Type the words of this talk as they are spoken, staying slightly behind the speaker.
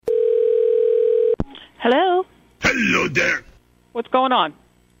there. What's going on?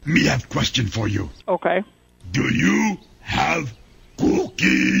 Me have question for you. Okay. Do you have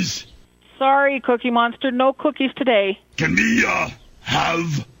cookies? Sorry, Cookie Monster, no cookies today. Can me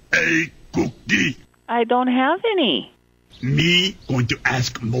have a cookie? I don't have any. Me going to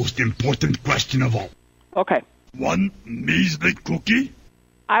ask most important question of all. Okay. One measly cookie?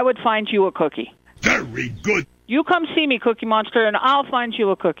 I would find you a cookie. Very good. You come see me, Cookie Monster, and I'll find you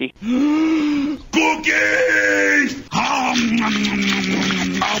a cookie. Cookies!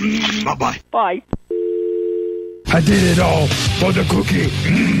 Bye-bye. Bye. I did it all for the cookie,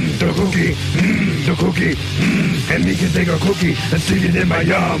 the cookie, the cookie, and me can take a cookie and stick it in my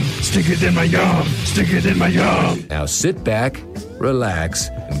yum, stick it in my yum, stick it in my yum. Now sit back, relax,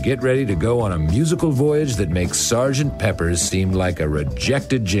 and get ready to go on a musical voyage that makes Sgt. Pepper's seem like a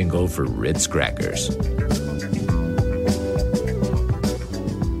rejected jingle for Ritz crackers.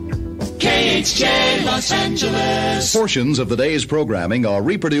 KHJ Los Angeles. Portions of the day's programming are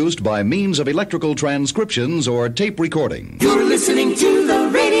reproduced by means of electrical transcriptions or tape recording. You're listening to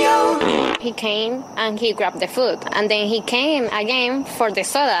the radio. He came and he grabbed the food, and then he came again for the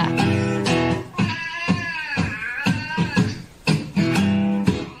soda.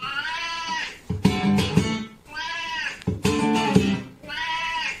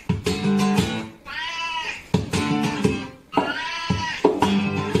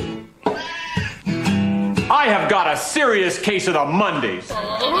 I have got a serious case of the Mondays.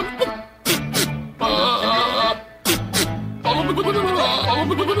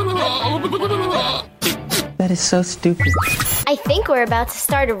 That is so stupid. I think we're about to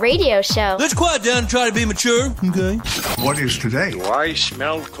start a radio show. Let's quiet down and try to be mature, okay? What is today? Do I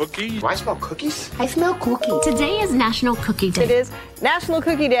smell cookies? Do I smell cookies? I smell cookies. Today is National Cookie Day. It is National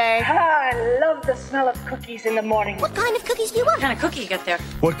Cookie Day. I love the smell of cookies in the morning. What kind of cookies do you want? What kind of cookie you got there?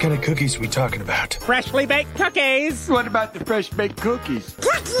 What kind of cookies are we talking about? Freshly baked cookies. What about the fresh baked cookies?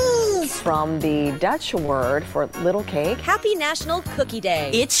 Cookies! From the Dutch word for little cake. Happy National Cookie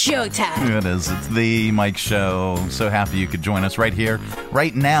Day. It's showtime. It is. It's the Mike Show. So happy you could join us right here,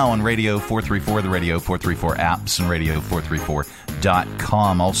 right now on Radio 434, the Radio 434 apps, and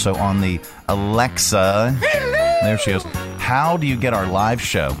radio434.com. Also on the Alexa. There she is. How do you get our live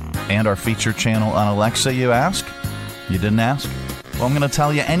show and our feature channel on Alexa, you ask? You didn't ask? Well, I'm going to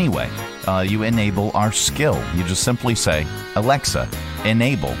tell you anyway. You enable our skill. You just simply say, Alexa,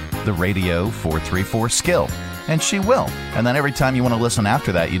 enable the Radio 434 skill. And she will. And then every time you want to listen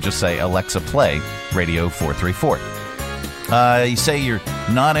after that, you just say, Alexa, play Radio 434. You say you're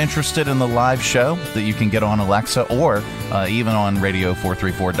not interested in the live show that you can get on Alexa or even on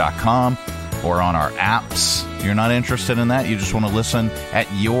radio434.com or on our apps. You're not interested in that. You just want to listen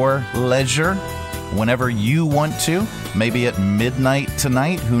at your leisure whenever you want to, maybe at midnight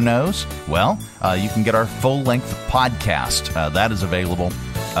tonight, who knows? Well, you can get our full-length podcast. That is available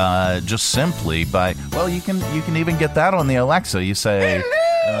just simply by, well, you can even get that on the Alexa. You say,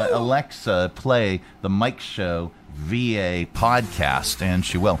 Alexa, play the Mike Show VA podcast, and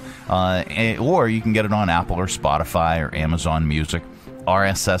she will. Or you can get it on Apple or Spotify or Amazon Music,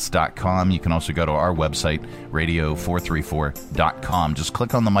 RSS.com. You can also go to our website, radio434.com. Just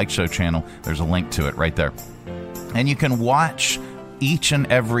click on the Mike Show channel. There's a link to it right there. And you can watch each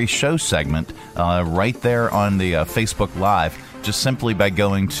and every show segment right there on the Facebook Live, just simply by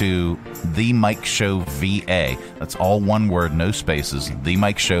going to The Mike Show VA. That's all one word, no spaces. The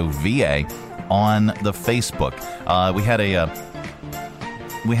Mike Show VA on the Facebook.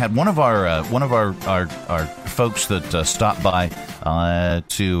 We had one of our folks that stopped by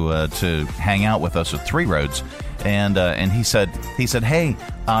to hang out with us at Three Roads, and he said, hey,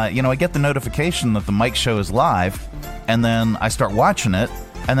 I get the notification that the Mike Show is live, and then I start watching it,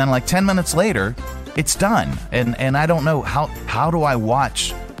 and then like 10 minutes later, it's done, and I don't know how do I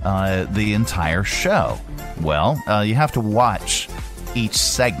watch the entire show. Well, you have to watch each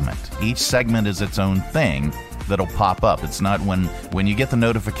segment. Each segment is its own thing that'll pop up. It's not when you get the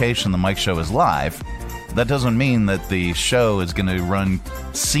notification the Mike Show is live, that doesn't mean that the show is going to run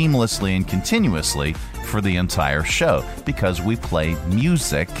seamlessly and continuously for the entire show, because we play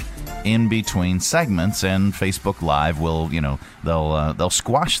music in between segments, and Facebook Live will, they'll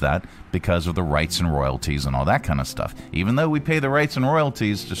squash that because of the rights and royalties and all that kind of stuff. Even though we pay the rights and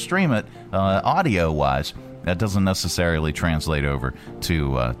royalties to stream it audio-wise, that doesn't necessarily translate over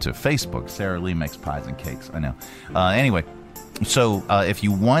to Facebook. Sarah Lee makes pies and cakes, I know. Anyway, so if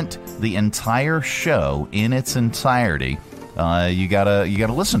you want the entire show in its entirety, you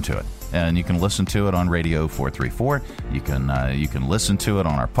gotta listen to it. And you can listen to it on Radio 434. You can listen to it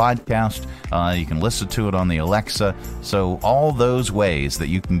on our podcast. You can listen to it on the Alexa. So all those ways that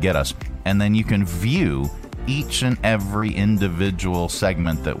you can get us. And then you can view each and every individual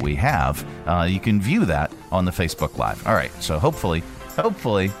segment that we have. You can view that on the Facebook Live. All right, so hopefully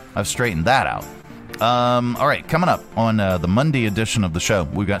I've straightened that out. All right, coming up on the Monday edition of the show,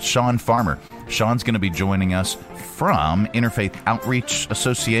 we've got Sean Farmer. Sean's going to be joining us from Interfaith Outreach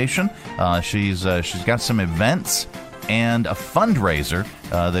Association. She's got some events and a fundraiser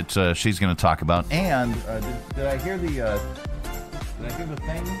that she's going to talk about. And did I hear the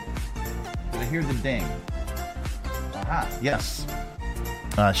thing? Did I hear the ding? Aha, yes.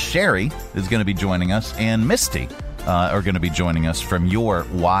 Sherry is going to be joining us, and Misty are going to be joining us from your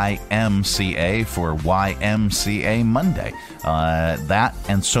YMCA for YMCA Monday. That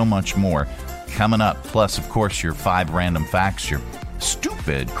and so much more coming up. Plus, of course, your 5 random facts, your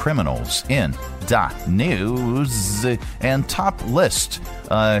stupid criminals in .news, and top list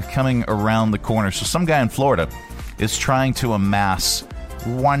coming around the corner. So some guy in Florida is trying to amass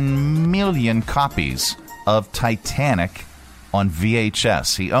 1 million copies of Titanic on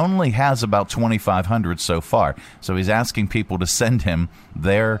VHS. He only has about 2,500 so far, so he's asking people to send him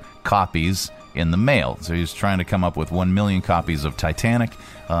their copies in the mail. So he's trying to come up with 1 million copies of Titanic.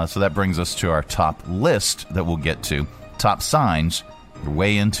 So that brings us to our top list that we'll get to. Top signs, you're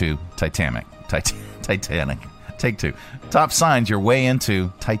way into Titanic. Titanic. Take 2. Top signs, you're way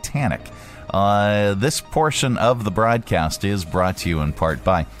into Titanic. This portion of the broadcast is brought to you in part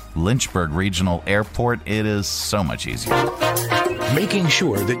by Lynchburg Regional Airport. It is so much easier. Making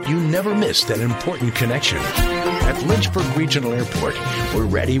sure that you never miss that important connection. At Lynchburg Regional Airport, we're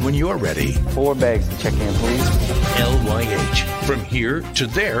ready when you're ready. 4 bags to check in, please. LYH. From here to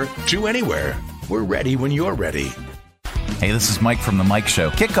there to anywhere. We're ready when you're ready. Hey, this is Mike from The Mike Show.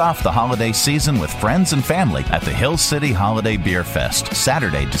 Kick off the holiday season with friends and family at the Hill City Holiday Beer Fest,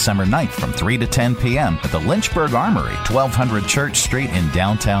 Saturday, December 9th from 3 to 10 p.m. at the Lynchburg Armory, 1200 Church Street in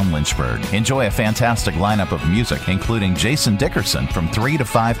downtown Lynchburg. Enjoy a fantastic lineup of music, including Jason Dickerson from 3 to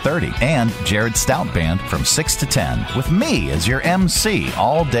 5:30 and Jared Stout Band from 6 to 10, with me as your MC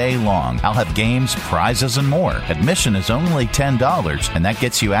all day long. I'll have games, prizes, and more. Admission is only $10, and that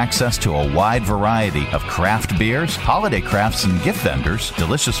gets you access to a wide variety of craft beers, holiday crafts and gift vendors,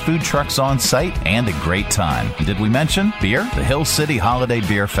 delicious food trucks on site, and a great time. And did we mention beer? The Hill City Holiday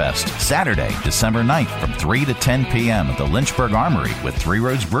Beer Fest, Saturday, December 9th from 3 to 10 p.m. at the Lynchburg Armory with 3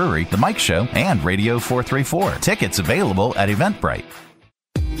 Roads Brewery, The Mike Show, and Radio 434. Tickets available at Eventbrite.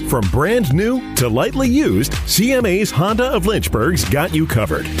 From brand new to lightly used, CMA's Honda of Lynchburg's got you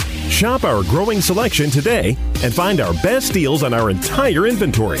covered. Shop our growing selection today and find our best deals on our entire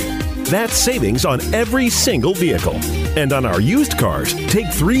inventory. That's savings on every single vehicle. And on our used cars, take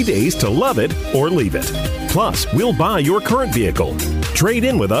 3 days to love it or leave it. Plus, we'll buy your current vehicle. Trade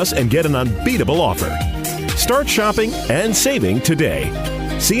in with us and get an unbeatable offer. Start shopping and saving today.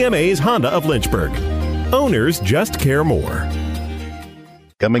 CMA's Honda of Lynchburg. Owners just care more.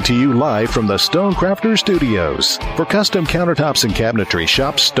 Coming to you live from the Stonecrafters Studios. For custom countertops and cabinetry,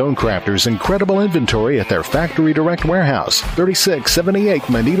 shop Stonecrafters' incredible inventory at their Factory Direct Warehouse, 3678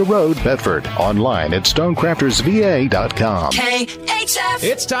 Manita Road, Bedford. Online at stonecraftersva.com. KHF!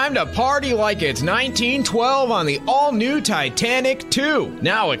 It's time to party like it's 1912 on the all-new Titanic 2.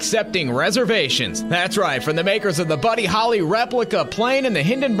 Now accepting reservations. That's right, from the makers of the Buddy Holly replica plane and the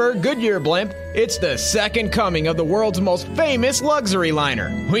Hindenburg Goodyear blimp, it's the second coming of the world's most famous luxury liner.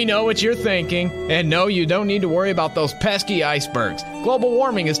 We know what you're thinking, and no, you don't need to worry about those pesky icebergs. Global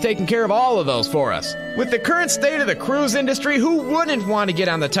warming is taking care of all of those for us. With the current state of the cruise industry, who wouldn't want to get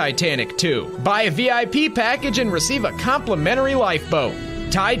on the Titanic 2? Buy a VIP package and receive a complimentary lifeboat.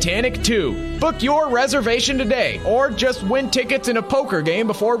 Titanic 2. Book your reservation today, or just win tickets in a poker game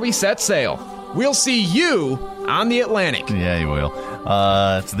before we set sail. We'll see you on the Atlantic. Yeah, you will.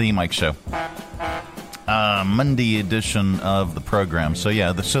 It's the Mike Show. Monday edition of the program. So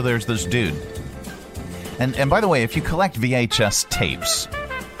yeah, so there's this dude. And by the way, if you collect VHS tapes,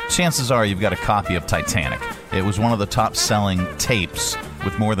 chances are you've got a copy of Titanic. It was one of the top-selling tapes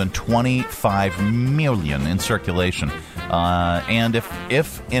with more than 25 million in circulation. And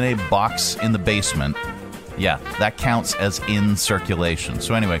if in a box in the basement, yeah, that counts as in circulation.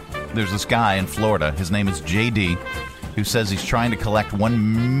 So anyway, there's this guy in Florida. His name is JD, who says he's trying to collect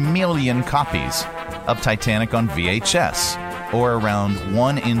 1 million copies of Titanic on VHS, or around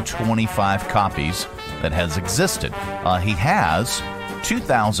 1 in 25 copies that has existed. He has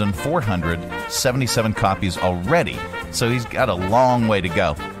 2,477 copies already, so he's got a long way to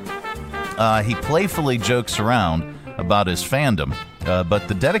go. He playfully jokes around about his fandom, but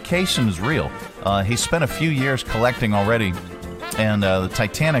the dedication is real. He spent a few years collecting already, and the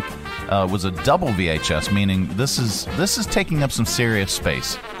Titanic was a double VHS, meaning this is taking up some serious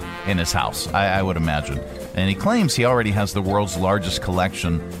space. in his house, I would imagine. And he claims he already has the world's largest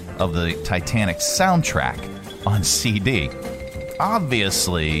collection of the Titanic soundtrack on CD.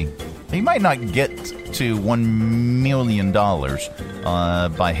 Obviously, he might not get to $1 million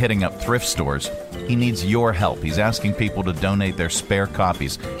by hitting up thrift stores. He needs your help. He's asking people to donate their spare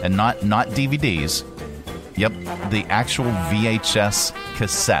copies, and not DVDs. Yep, the actual VHS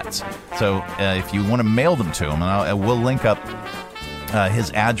cassettes. So if you want to mail them to him, and we'll link up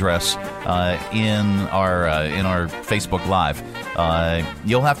his address in our Facebook Live.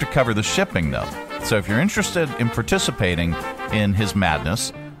 You'll have to cover the shipping, though. So if you're interested in participating in his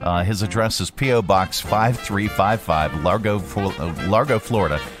madness, his address is P.O. Box 5355, Largo,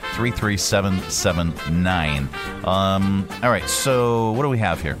 Florida 33779. All right, so what do we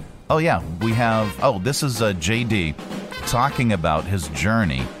have here? Oh, yeah, we have... Oh, this is J.D. talking about his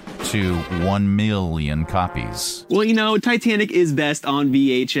journey to 1 million copies. Well, you know, Titanic is best on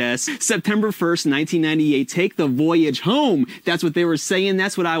VHS. September 1st, 1998, Take the Voyage Home. That's what they were saying.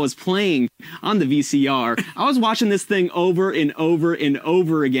 That's what I was playing on the VCR. I was watching this thing over and over and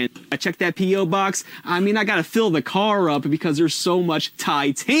over again. I checked that P.O. box. I mean, I gotta fill the car up because there's so much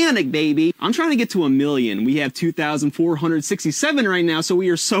Titanic, baby. I'm trying to get to 1 million. We have 2,467 right now, so we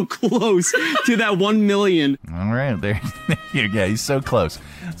are so close to that 1 million. All right, there you go. He's so close.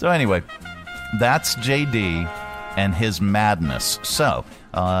 So anyway, that's JD and his madness. So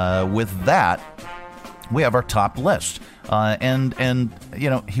with that, we have our top list. And you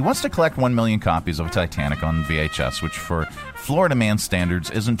know, he wants to collect 1 million copies of Titanic on VHS, which for Florida man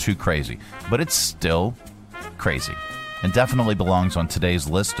standards isn't too crazy, but it's still crazy. And definitely belongs on today's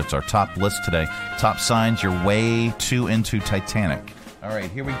list. It's our top list today. Top signs you're way too into Titanic. All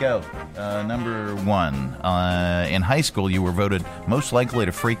right, here we go. Number 1. In high school, you were voted most likely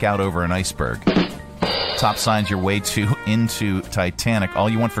to freak out over an iceberg. Top signs you're way too into Titanic. All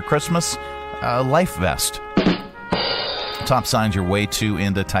you want for Christmas? A life vest. Top signs you're way too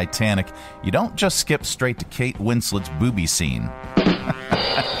into Titanic. You don't just skip straight to Kate Winslet's booby scene.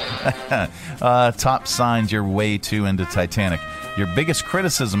 Top signs you're way too into Titanic. Your biggest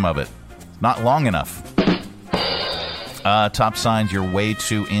criticism of it, not long enough. Top signs you're way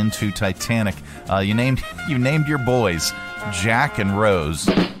too into Titanic. You named your boys Jack and Rose.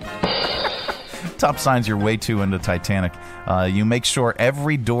 Top signs you're way too into Titanic. You make sure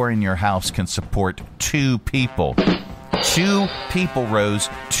every door in your house can support 2 people. 2 people, Rose.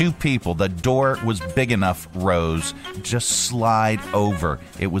 2 people. The door was big enough, Rose. Just slide over.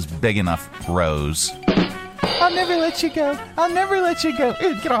 It was big enough, Rose. I'll never let you go. I'll never let you go.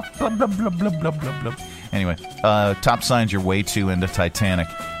 Get off. Blah, blah, blah, blah, blah, blah, blah. Anyway, top signs you're way too into Titanic.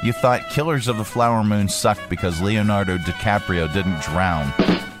 You thought Killers of the Flower Moon sucked because Leonardo DiCaprio didn't drown.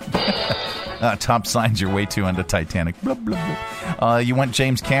 Top signs you're way too into Titanic. Blah, blah, blah. You want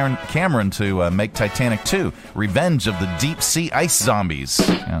James Cameron to make Titanic 2, Revenge of the Deep Sea Ice Zombies.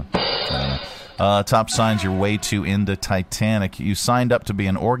 Yeah, top signs you're way too into Titanic. You signed up to be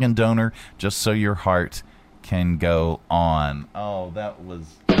an organ donor just so your heart can go on. Oh, that was...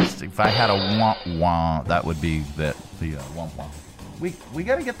 If I had a womp womp, that would be the womp womp. We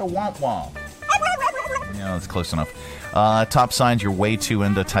got to get the womp womp. Yeah, that's close enough. Top signs you're way too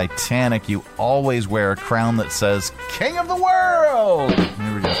into Titanic. You always wear a crown that says King of the World.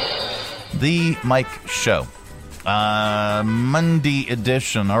 Here we go. The Mike Show. Monday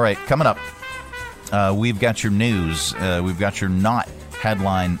edition. All right, coming up. We've got your news. We've got your not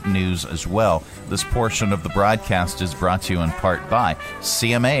headline news as well. This portion of the broadcast is brought to you in part by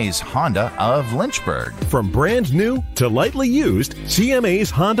CMA's Honda of Lynchburg. From brand new to lightly used,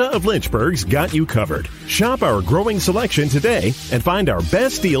 CMA's Honda of Lynchburg's got you covered. Shop our growing selection today and find our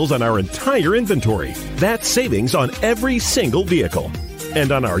best deals on our entire inventory. That's savings on every single vehicle.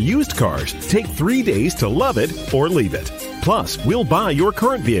 And on our used cars, take 3 days to love it or leave it. Plus, we'll buy your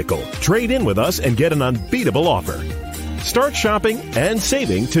current vehicle, trade in with us, and get an unbeatable offer. Start shopping and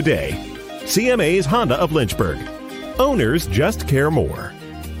saving today. CMA's Honda of Lynchburg. Owners just care more.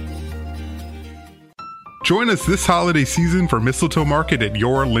 Join us this holiday season for Mistletoe Market at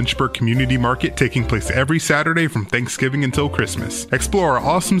your Lynchburg Community Market, taking place every Saturday from Thanksgiving until Christmas. Explore our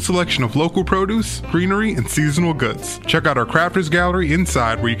awesome selection of local produce, greenery, and seasonal goods. Check out our Crafters Gallery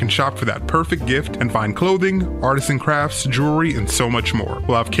inside, where you can shop for that perfect gift and find clothing, artisan crafts, jewelry, and so much more.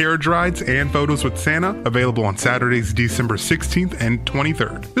 We'll have carriage rides and photos with Santa available on Saturdays, December 16th and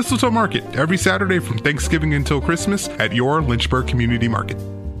 23rd. Mistletoe Market every Saturday from Thanksgiving until Christmas at your Lynchburg Community Market.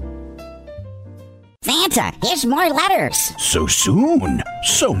 Santa, here's more letters. So soon?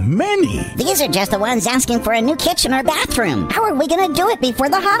 So many? These are just the ones asking for a new kitchen or bathroom. How are we going to do it before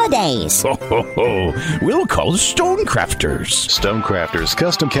the holidays? Ho, ho, ho. We'll call Stonecrafters. Stonecrafters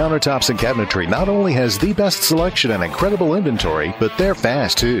Custom Countertops and Cabinetry not only has the best selection and incredible inventory, but they're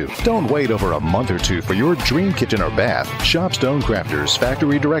fast too. Don't wait over a month or two for your dream kitchen or bath. Shop Stonecrafters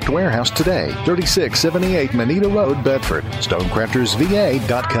Factory Direct Warehouse today, 3678 Manita Road, Bedford.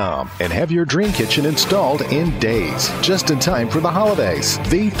 StonecraftersVA.com, and have your dream kitchen installed in days, just in time for the holidays.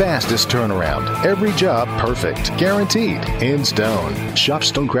 The fastest turnaround. Every job perfect, guaranteed, in stone. Shop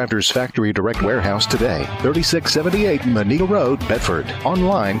Stonecrafters Factory Direct Warehouse today, 3678 Manita Road, Bedford.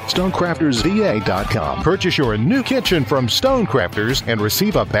 Online, StonecraftersVA.com. Purchase your new kitchen from Stonecrafters and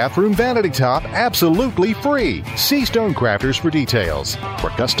receive a bathroom vanity top absolutely free. See Stonecrafters for details.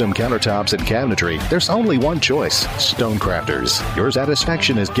 For custom countertops and cabinetry, there's only one choice: Stonecrafters. Your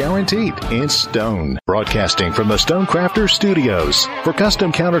satisfaction is guaranteed in stone. Broadcasting from the Stonecrafters Studios. For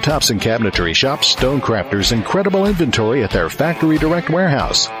custom countertops and cabinetry, shop Stonecrafters' incredible inventory at their Factory Direct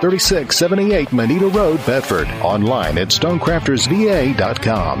Warehouse, 3678 Manita Road, Bedford. Online at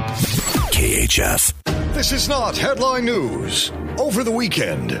StonecraftersVA.com. KHF. This is not headline news. Over the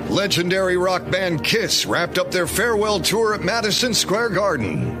weekend, legendary rock band Kiss wrapped up their farewell tour at Madison Square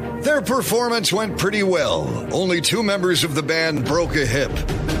Garden. Their performance went pretty well. Only 2 members of the band broke a hip.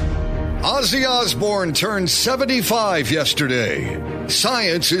 Ozzy Osbourne turned 75 yesterday.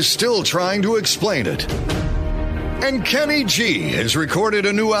 Science is still trying to explain it. And Kenny G has recorded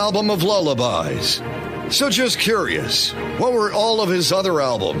a new album of lullabies. So just curious, what were all of his other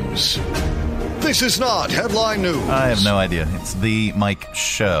albums? This is not headline news. I have no idea. It's the Mike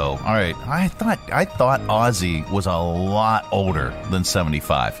Show. All right, I thought Ozzy was a lot older than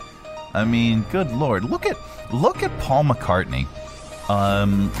 75. I mean, good Lord, look at Paul McCartney.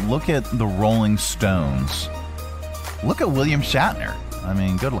 Look at the Rolling Stones. Look at William Shatner. I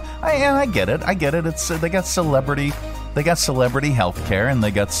mean, good Lord. I get it. It's they got celebrity health care, and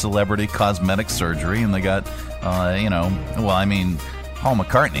they got celebrity cosmetic surgery, and they got Paul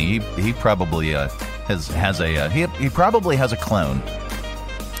McCartney, he probably he probably has a clone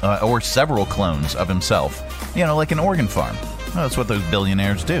or several clones of himself, like an organ farm. Well, that's what those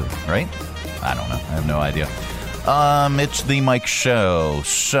billionaires do, right? I don't know. I have no idea. It's the Mike Show.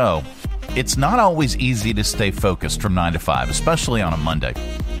 So, it's not always easy to stay focused from 9 to 5, especially on a Monday.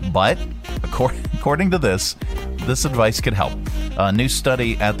 But, according to this advice could help. A new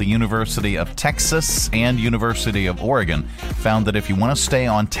study at the University of Texas and University of Oregon found that if you want to stay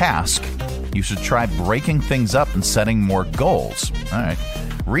on task, you should try breaking things up and setting more goals. All right.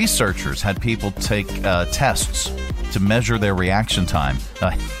 Researchers had people take tests to measure their reaction time.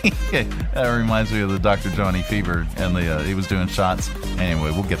 That reminds me of the Dr. Johnny Fever, and he was doing shots.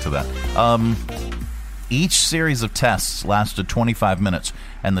 Anyway, we'll get to that. Each series of tests lasted 25 minutes,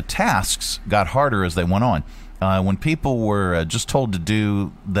 and the tasks got harder as they went on. When people were just told to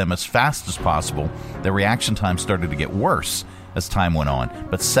do them as fast as possible, their reaction time started to get worse as time went on.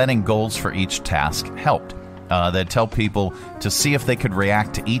 But setting goals for each task helped. They'd tell people to see if they could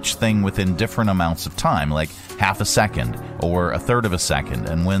react to each thing within different amounts of time, like half a second or a third of a second.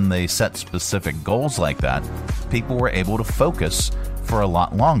 And when they set specific goals like that, people were able to focus for a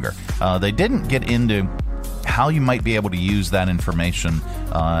lot longer. They didn't get into how you might be able to use that information,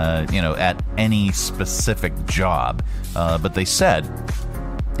 at any specific job. But they said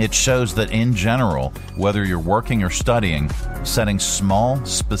it shows that in general, whether you're working or studying, setting small,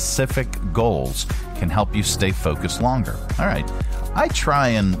 specific goals can help you stay focused longer. All right. What I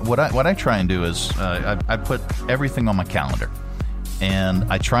try and do is I put everything on my calendar, and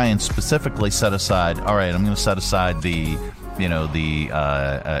I try and specifically set aside, all right, I'm going to set aside the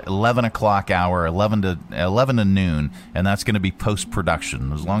 11 o'clock hour, 11 to noon, and that's going to be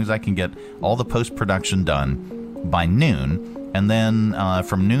post-production. As long as I can get all the post-production done by noon, and then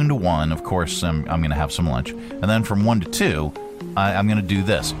from noon to 1, of course, I'm going to have some lunch. And then from 1 to 2, I'm going to do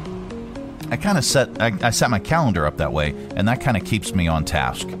this. I set my calendar up that way, and that kind of keeps me on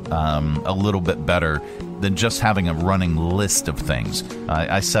task a little bit better than just having a running list of things.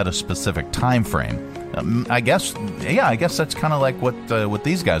 I set a specific time frame. I guess that's kind of like what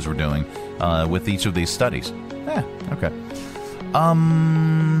these guys were doing with each of these studies. Okay.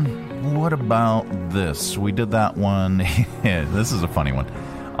 What about this? We did that one. This is a funny one.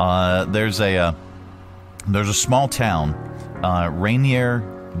 There's a small town, Rainier,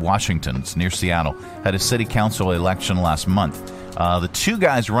 Washington. It's near Seattle. Had a city council election last month. The 2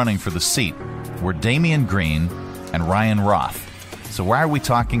 guys running for the seat were Damian Green and Ryan Roth. So why are we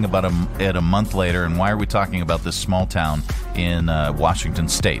talking about it a month later, and why are we talking about this small town in Washington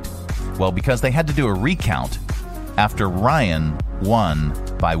State? Well, because they had to do a recount after Ryan won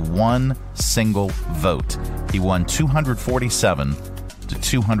by one single vote. He won 247 to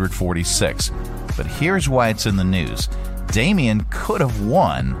 246. But here's why it's in the news. Damian could have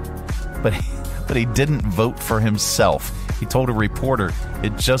won, but he didn't vote for himself. He told a reporter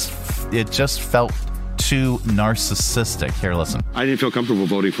it just felt too narcissistic. Here, listen. I didn't feel comfortable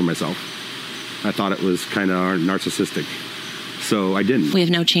voting for myself. I thought it was kind of narcissistic. So I didn't. We have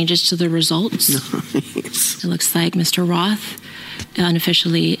no changes to the results. Nice. It looks like Mr. Roth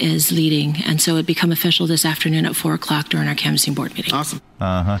unofficially is leading, and so it become official this afternoon at 4 o'clock during our canvassing board meeting. Awesome.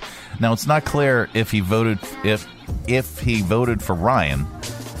 Now it's not clear if he voted if he voted for Ryan.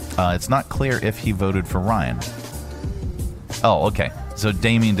 It's not clear if he voted for Ryan. Oh, okay. So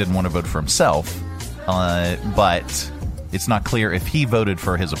Damian didn't want to vote for himself, but it's not clear if he voted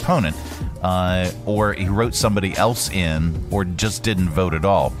for his opponent. Or he wrote somebody else in, or just didn't vote at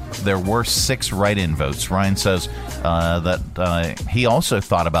all. There were 6 write-in votes. Ryan says that he also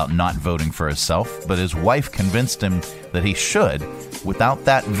thought about not voting for himself, but his wife convinced him that he should. Without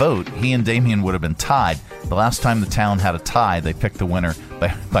that vote, he and Damian would have been tied. The last time the town had a tie, they picked the winner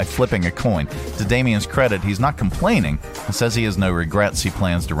by flipping a coin. To Damian's credit, he's not complaining. He says he has no regrets. He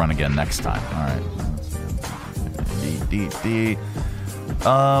plans to run again next time. All right.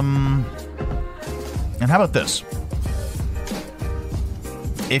 And how about this?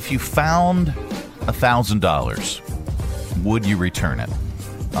 If you found $1,000, would you return it?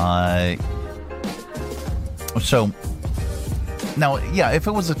 So, now, yeah, if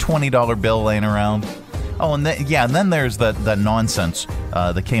it was a $20 bill laying around. Oh, and then there's that nonsense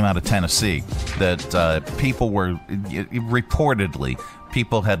that came out of Tennessee that people were reportedly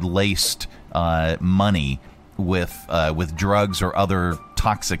people had laced money with drugs or other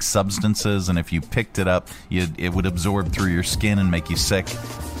toxic substances, and if you picked it up, it would absorb through your skin and make you sick.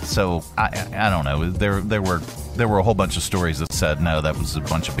 So I don't know. There were a whole bunch of stories that said no, that was a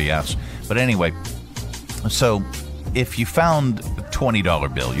bunch of BS. But anyway, so if you found a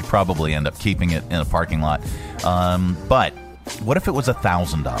 $20 bill, you'd probably end up keeping it in a parking lot. But what if it was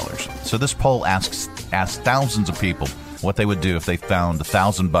 $1,000? So this poll asked thousands of people what they would do if they found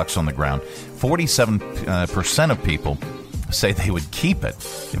 $1,000 on the ground. 47% of people say they would keep it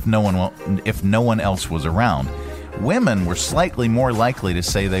if no one else was around. Women were slightly more likely to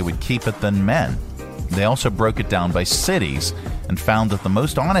say they would keep it than men. They also broke it down by cities and found that the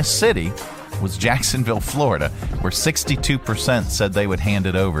most honest city was Jacksonville, Florida, where 62% said they would hand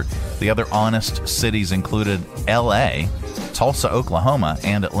it over. The other honest cities included L.A., Tulsa, Oklahoma,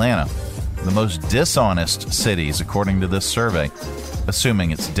 and Atlanta. The most dishonest cities, according to this survey,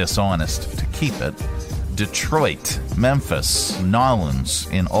 assuming it's dishonest to keep it, Detroit, Memphis, Nolens,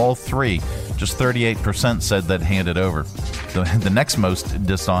 in all three, just 38% said they'd hand it over. The next most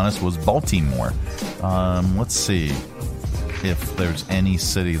dishonest was Baltimore. Let's see if there's any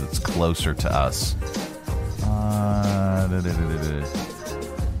city that's closer to us.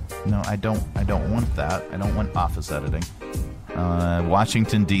 No, I don't want that. I don't want office editing.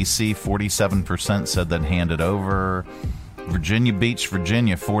 Washington, D.C., 47% said they'd hand it over. Virginia Beach,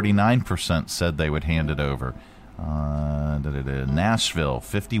 Virginia, 49% said they would hand it over. Nashville,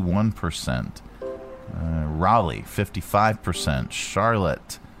 51%. Raleigh, 55%.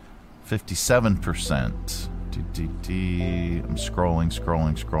 Charlotte, 57%. I'm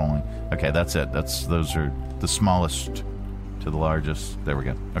scrolling. Okay, that's it. Those are the smallest to the largest. There we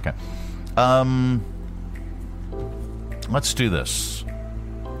go. Okay. Let's do this.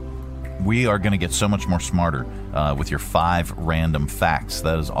 We are going to get so much more smarter with your 5 random facts.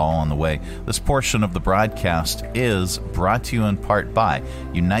 That is all on the way. This portion of the broadcast is brought to you in part by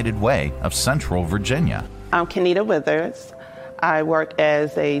United Way of Central Virginia. I'm Kenita Withers. I work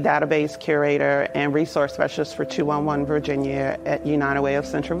as a database curator and resource specialist for 211 Virginia at United Way of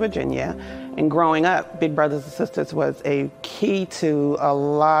Central Virginia. And growing up, Big Brothers and Sisters was a key to a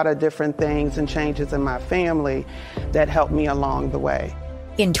lot of different things and changes in my family that helped me along the way.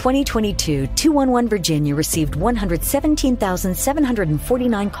 In 2022, 211 Virginia received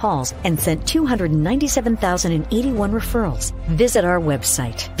 117,749 calls and sent 297,081 referrals. Visit our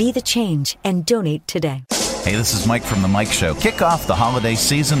website, Be the Change, and donate today. Hey, this is Mike from The Mike Show. Kick off the holiday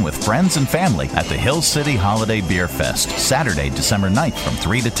season with friends and family at the Hill City Holiday Beer Fest, Saturday, December 9th from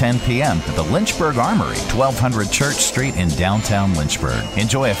 3 to 10 p.m. at the Lynchburg Armory, 1200 Church Street in downtown Lynchburg.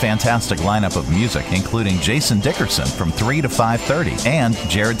 Enjoy a fantastic lineup of music, including Jason Dickerson from 3 to 5:30 and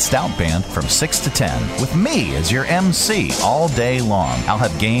Jared Stout Band from 6 to 10, with me as your MC all day long. I'll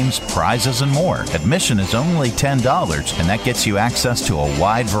have games, prizes, and more. Admission is only $10, and that gets you access to a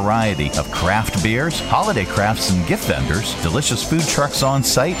wide variety of craft beers, holiday handicrafts and gift vendors, delicious food trucks on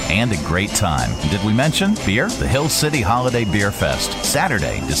site, and a great time. Did we mention beer? The Hill City Holiday Beer Fest,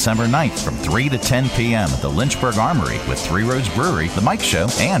 Saturday, December 9th from 3 to 10 p.m. at the Lynchburg Armory with Three Roads Brewery, The Mike Show,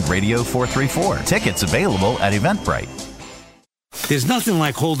 and Radio 434. Tickets available at Eventbrite. There's nothing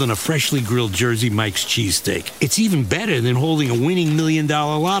like holding a freshly grilled Jersey Mike's cheesesteak. It's even better than holding a winning $1 million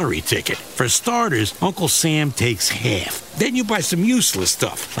lottery ticket. For starters, Uncle Sam takes half. Then you buy some useless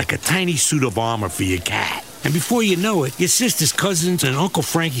stuff, like a tiny suit of armor for your cat. And before you know it, your sister's cousins and Uncle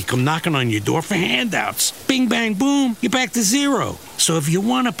Frankie come knocking on your door for handouts. Bing, bang, boom, you're back to zero. So if you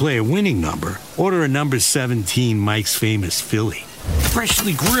want to play a winning number, order a number 17 Mike's Famous Philly.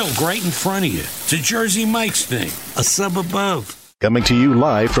 Freshly grilled right in front of you. It's a Jersey Mike's thing, a sub above. Coming to you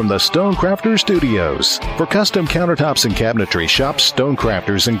live from the Stonecrafters Studios. For custom countertops and cabinetry, shop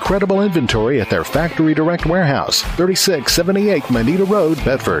Stonecrafters' incredible inventory at their Factory Direct Warehouse, 3678 Manita Road,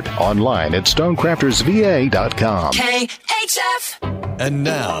 Bedford. Online at stonecraftersva.com. KHF. And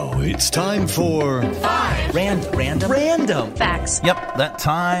now it's time for 5 random facts. Yep, that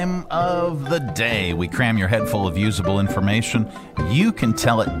time of the day. We cram your head full of usable information. You can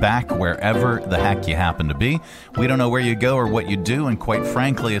tell it back wherever the heck you happen to be. We don't know where you go or what you do, and quite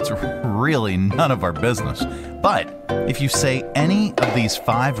frankly, it's really none of our business. But if you say any of these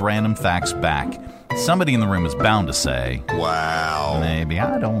 5 random facts back, somebody in the room is bound to say, wow. Maybe,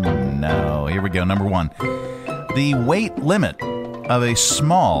 I don't know. Here we go. Number 1. The weight limit of a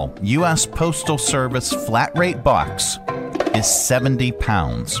small U.S. Postal Service flat rate box is 70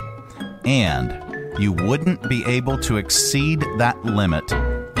 pounds. And you wouldn't be able to exceed that limit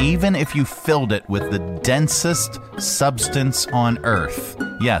even if you filled it with the densest substance on Earth.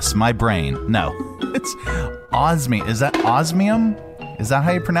 Yes, my brain. No, it's osmium. Is that osmium? Is that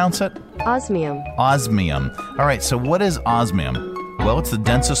how you pronounce it? Osmium. Osmium. All right, so what is osmium? Well, it's the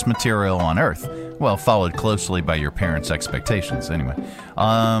densest material on Earth. Well, followed closely by your parents' expectations, anyway.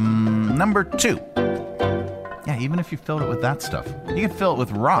 Number 2. Yeah, even if you filled it with that stuff, you could fill it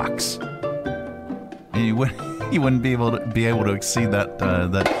with rocks, and you wouldn't be able to exceed that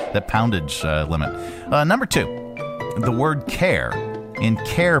poundage limit. Number 2, the word care in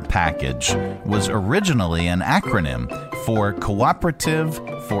care package was originally an acronym for Cooperative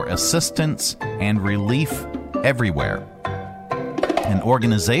for Assistance and Relief Everywhere. An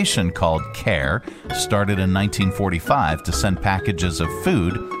organization called CARE started in 1945 to send packages of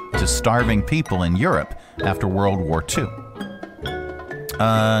food to starving people in Europe after World War II.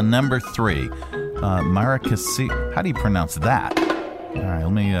 Number 3, Maracasi. How do you pronounce that? All right,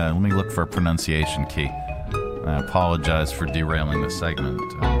 let me look for a pronunciation key. I apologize for derailing the segment.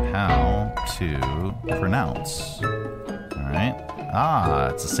 How to pronounce? All right.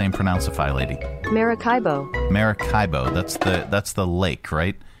 It's the same pronounceify lady. Maracaibo. Maracaibo. That's the lake,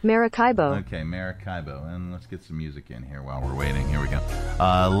 right? Maracaibo. Okay, Maracaibo. And let's get some music in here while we're waiting. Here we go.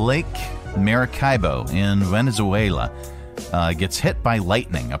 Lake Maracaibo in Venezuela gets hit by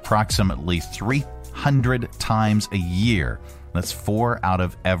lightning approximately 300 times a year. That's 4 out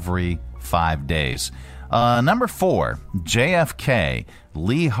of every 5 days. Number 4, JFK,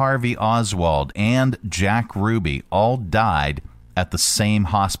 Lee Harvey Oswald, and Jack Ruby all died at the same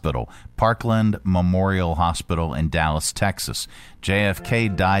hospital, Parkland Memorial Hospital in Dallas, Texas.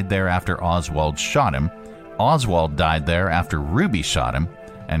 JFK died there after Oswald shot him. Oswald died there after Ruby shot him.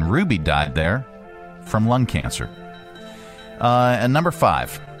 And Ruby died there from lung cancer. And number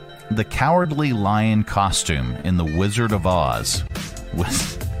 5, the Cowardly Lion costume in The Wizard of Oz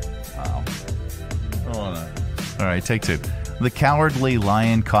was... Wow. Hold on. All right, take 2. The Cowardly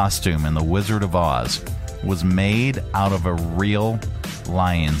Lion costume in The Wizard of Oz was made out of a real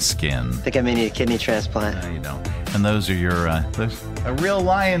lion skin. I think I may need a kidney transplant. No, you don't. And those are your, a real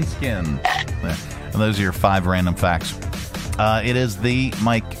lion skin. And those are your 5 random facts. It is the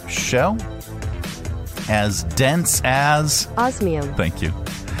Mike Show. As dense as... osmium. Thank you.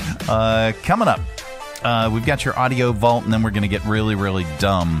 Coming up, we've got your audio vault, and then we're going to get really, really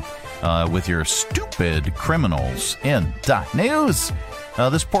dumb with your stupid criminals in news.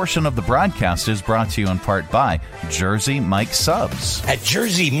 This portion of the broadcast is brought to you in part by Jersey Mike Subs. At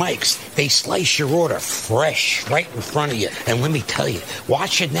Jersey Mike's, they slice your order fresh right in front of you. And let me tell you,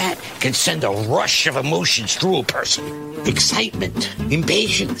 watching that can send a rush of emotions through a person. Excitement,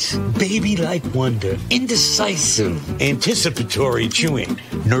 impatience, baby-like wonder, indecisive, anticipatory chewing,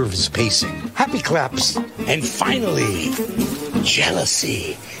 nervous pacing, happy claps, and finally,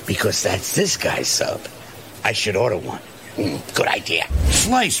 jealousy. Because that's this guy's sub. I should order one. Good idea.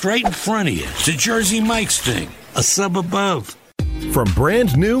 Sliced right in front of you. It's a Jersey Mike's thing. A sub above. From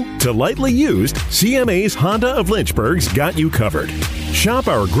brand new to lightly used, CMA's Honda of Lynchburg's got you covered. Shop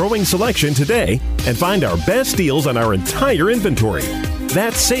our growing selection today and find our best deals on our entire inventory.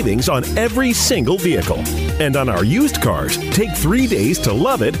 That's savings on every single vehicle. And on our used cars, take 3 days to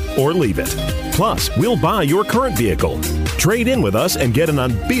love it or leave it. Plus, we'll buy your current vehicle. Trade in with us and get an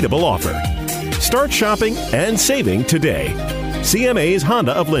unbeatable offer. Start shopping and saving today. CMA's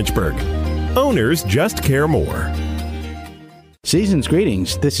Honda of Lynchburg. Owners just care more. Season's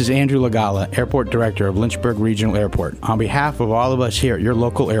greetings. This is Andrew Lagala, Airport Director of Lynchburg Regional Airport. On behalf of all of us here at your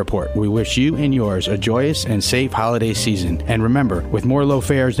local airport, we wish you and yours a joyous and safe holiday season. And remember, with more low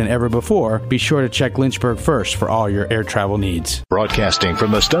fares than ever before, be sure to check Lynchburg first for all your air travel needs. Broadcasting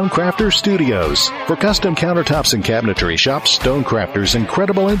from the Stonecrafters Studios. For custom countertops and cabinetry, shop Stonecrafters'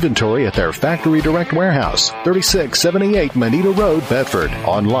 incredible inventory at their Factory Direct Warehouse, 3678 Manita Road, Bedford.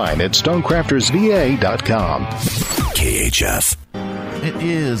 Online at stonecraftersva.com. KHF. It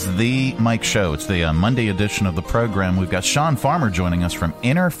is the Mike Show. It's the Monday edition of the program. We've got Sean Farmer joining us from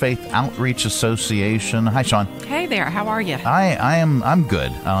Interfaith Outreach Association. Hi, Sean. Hey there. How are you? I'm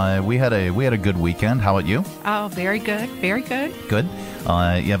good. We had a good weekend. How about you? Oh, very good. Very good. Good.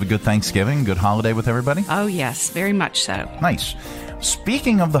 You have a good Thanksgiving, good holiday with everybody? Oh, yes. Very much so. Nice.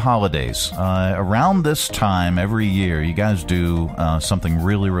 Speaking of the holidays, around this time every year, you guys do something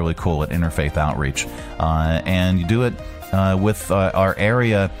really, really cool at Interfaith Outreach. And you do it with our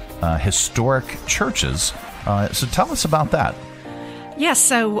area historic churches. So tell us about that. Yes,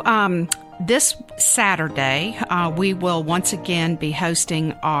 so this Saturday, we will once again be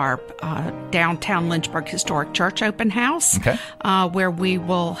hosting our downtown Lynchburg Historic Church Open House, where we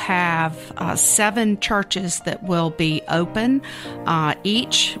will have 7 churches that will be open,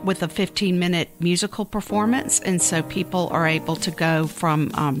 each with a 15-minute musical performance. And so people are able to go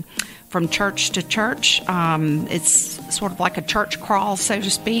from church to church. It's sort of like a church crawl, so to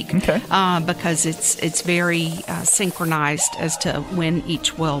speak, because it's very synchronized as to when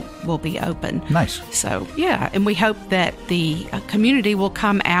each will be open. Nice. So, yeah, and we hope that the community will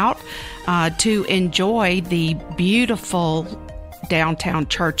come out to enjoy the beautiful downtown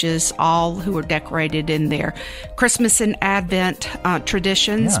churches, all who are decorated in their Christmas and Advent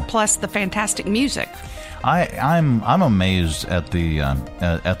traditions, plus the fantastic music. I'm amazed at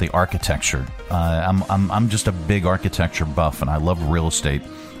the architecture. I'm just a big architecture buff, and I love real estate.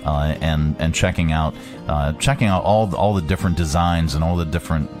 And checking out all the different designs and all the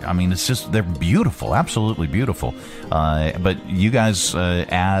different. I mean, it's just they're beautiful, absolutely beautiful. But you guys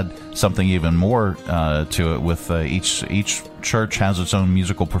add something even more to it with each church has its own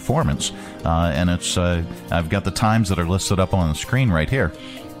musical performance, and it's I've got the times that are listed up on the screen right here.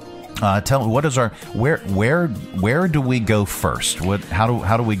 What is our where do we go first?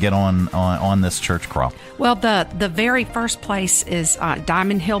 How do we get on this church crawl? Well, the very first place is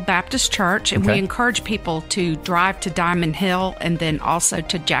Diamond Hill Baptist Church, and we encourage people to drive to Diamond Hill and then also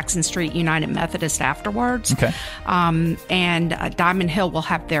to Jackson Street United Methodist afterwards. And Diamond Hill will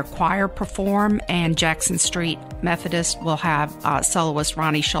have their choir perform, and Jackson Street Methodist will have soloist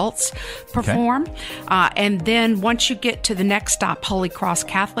Ronnie Schultz perform. And then once you get to the next stop, Holy Cross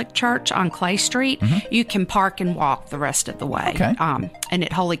Catholic Church on Clay Street, you can park and walk the rest of the way. And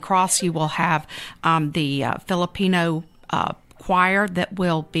at Holy Cross, you will have the Filipino choir that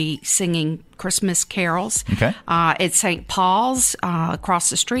will be singing Christmas carols. At St. Paul's, across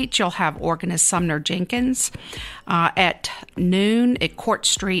the street, you'll have organist Sumner Jenkins. At noon at Court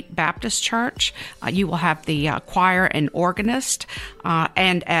Street Baptist Church, you will have the choir and organist.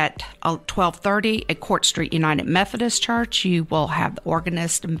 And at 12:30 at Court Street United Methodist Church, you will have the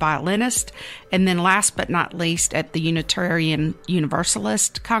organist and violinist. And then last but not least, at the Unitarian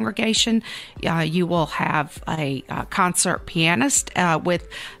Universalist congregation, you will have a concert pianist with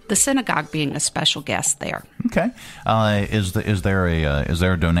the synagogue being a special guest there. Is there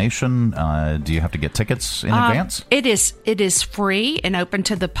a donation? Do you have to get tickets in advance? It is free and open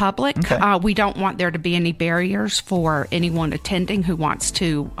to the public. We don't want there to be any barriers for anyone attending who wants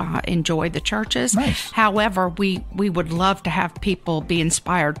to enjoy the churches. However, we would love to have people be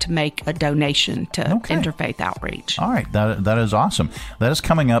inspired to make a donation to Interfaith Outreach. All right, that is awesome. That is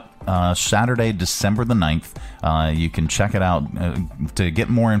coming up Saturday, December the 9th. You can check it out. To get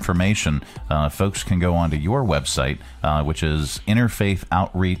more information, folks can go onto your website, which is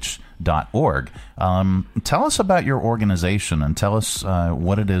interfaithoutreach.org. Tell us about your organization and tell us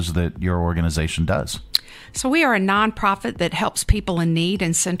what it is that your organization does. So we are a nonprofit that helps people in need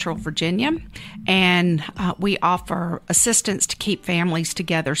in Central Virginia, and we offer assistance to keep families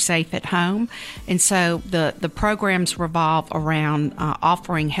together safe at home. And so the programs revolve around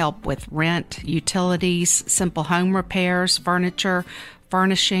offering help with rent, utilities, simple home repairs, furniture,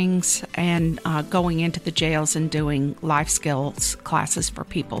 furnishings, and going into the jails and doing life skills classes for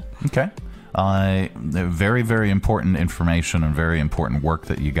people. Okay. Very, very important information and very important work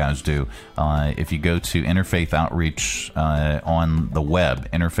that you guys do. If you go to Interfaith Outreach on the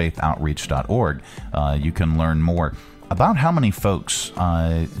web, interfaithoutreach.org, you can learn more about how many folks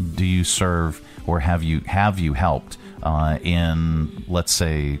do you serve or have you helped in, let's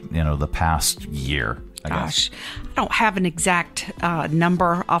say, the past year. Gosh, I don't have an exact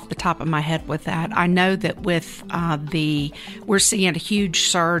number off the top of my head with that. I know that with we're seeing a huge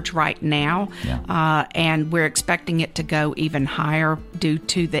surge right now, and we're expecting it to go even higher due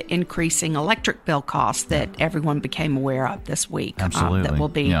to the increasing electric bill costs that everyone became aware of this week. Absolutely. That will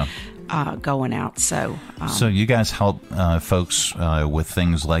be going out. So you guys help folks with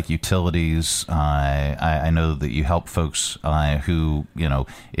things like utilities. I know that you help folks who,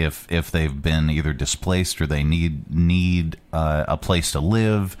 if they've been either displaced or they need a place to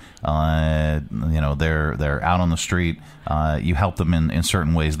live, they're out on the street. You help them in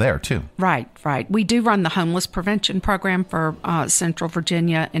certain ways there too. Right. We do run the homeless prevention program for Central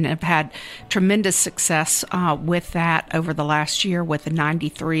Virginia and have had tremendous success with that over the last year with a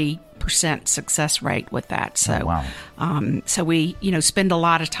 93% success rate with that. So, so we, spend a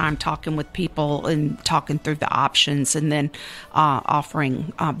lot of time talking with people and talking through the options, and then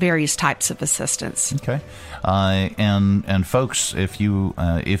offering various types of assistance. Okay, and folks, if you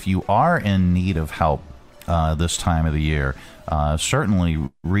are in need of help this time of the year, certainly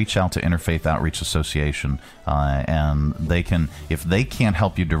reach out to Interfaith Outreach Association, and they can, if they can't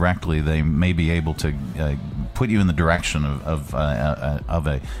help you directly, they may be able to put you in the direction of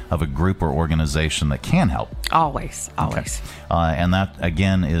a group or organization that can help. Always. Okay. And that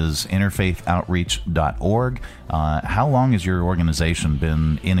again is interfaithoutreach.org. How long has your organization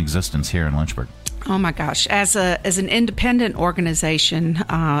been in existence here in Lynchburg? Oh my gosh! As an independent organization,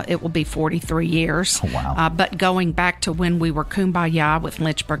 it will be 43 years. Oh, wow! But going back to when we were Kumbaya with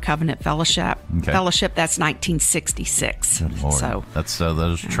Lynchburg Covenant Fellowship, that's 1966. Good Lord. So that's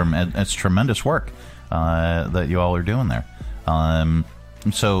that's tremendous work that you all are doing there.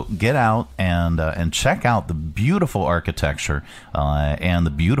 So get out and check out the beautiful architecture and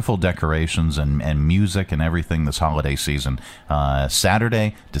the beautiful decorations and music and everything this holiday season.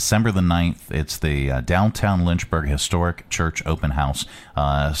 Saturday, December the 9th, it's the Downtown Lynchburg Historic Church Open House.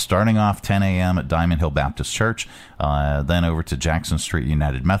 Starting off 10 a.m. at Diamond Hill Baptist Church, then over to Jackson Street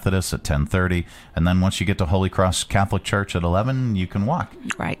United Methodist at 10:30, and then once you get to Holy Cross Catholic Church at 11, you can walk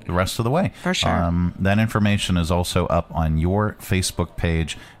the rest of the way. For sure. That information is also up on your Facebook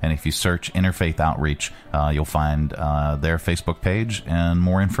page, and if you search Interfaith Outreach, you'll find their Facebook page and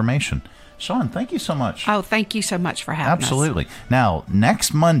more information. Shawn, thank you so much. Oh, thank you so much for having us. Absolutely. Now,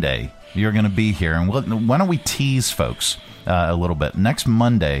 next Monday, you're going to be here, and why don't we tease folks a little bit? Next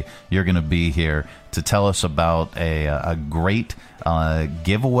Monday, you're going to be here to tell us about a great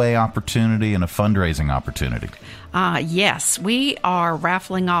giveaway opportunity and a fundraising opportunity. Yes, we are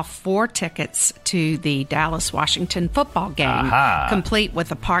raffling off 4 tickets to the Dallas-Washington football game, complete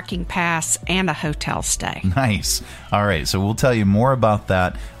with a parking pass and a hotel stay. Nice. All right, so we'll tell you more about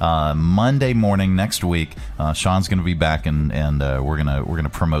that Monday morning next week. Shawn's going to be back, and we're gonna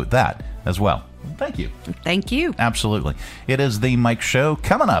promote that as well. Thank you. Thank you. Absolutely. It is the Mike Show.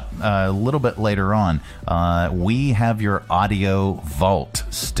 Coming up a little bit later on, we have your audio vault.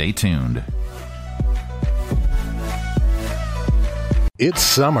 Stay tuned. It's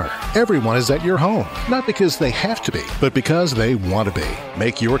summer. Everyone is at your home, not because they have to be, but because they want to be.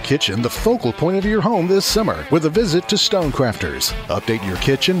 Make your kitchen the focal point of your home this summer with a visit to Stonecrafters. Update your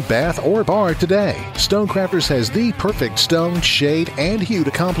kitchen, bath, or bar today. Stonecrafters has the perfect stone, shade, and hue to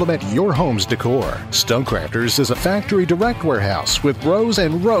complement your home's decor. Stonecrafters is a factory direct warehouse with rows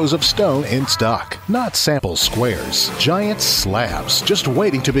and rows of stone in stock, not sample squares. Giant slabs just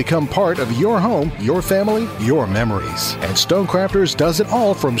waiting to become part of your home, your family, your memories. And Stonecrafters does it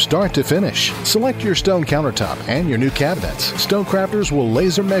all from start to finish. Select your stone countertop and your new cabinets. Stonecrafters will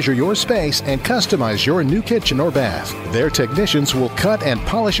laser measure your space and customize your new kitchen or bath. Their technicians will cut and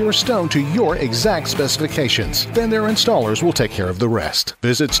polish your stone to your exact specifications. Then their installers will take care of the rest.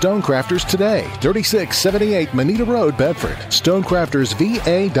 Visit Stonecrafters today, 3678 Manita Road, Bedford.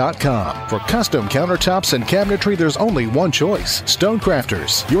 StonecraftersVA.com. For custom countertops and cabinetry, there's only one choice.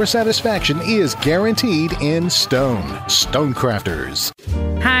 Stonecrafters. Your satisfaction is guaranteed in stone. Stonecrafters.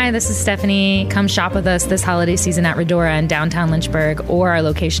 Hi, this is Stephanie. Come shop with us this holiday season at Redora in downtown Lynchburg or our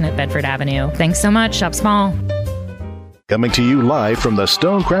location at Bedford Avenue. Thanks so much. Shop small. Coming to you live from the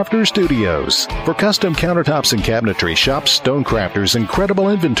Stonecrafters Studios. For custom countertops and cabinetry, shop Stonecrafters' incredible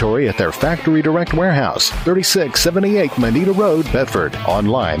inventory at their Factory Direct Warehouse, 3678 Manita Road, Bedford.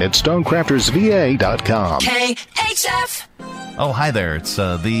 Online at stonecraftersva.com. KHF. Oh, hi there. It's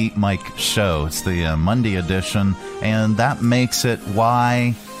the Mike Show. It's the Monday edition, and that makes it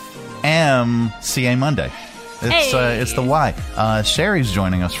YMCA Monday. It's the Y. Sherry's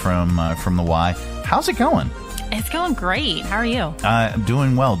joining us from the Y. How's it going? It's going great. How are you?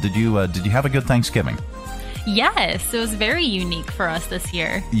 Doing well. Did you have a good Thanksgiving? Yes, it was very unique for us this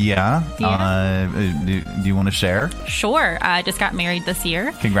year. Yeah. Do you want to share? Sure. I just got married this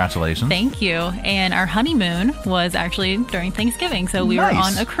year. Congratulations. Thank you. And our honeymoon was actually during Thanksgiving, so we were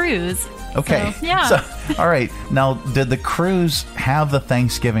on a cruise. Okay. So, yeah. So, all right. Now, did the cruise have the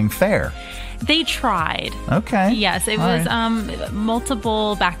Thanksgiving fare? They tried. Okay. Yes, it All was right.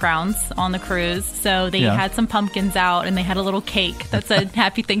 multiple backgrounds on the cruise. So they had some pumpkins out, and they had a little cake that said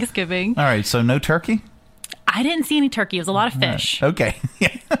Happy Thanksgiving. All right, so no turkey? I didn't see any turkey. It was a lot of fish. Okay.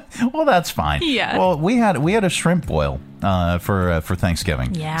 Well, that's fine. Yeah. Well, we had a shrimp boil for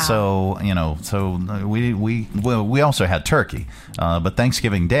Thanksgiving. Yeah. So we also had turkey, but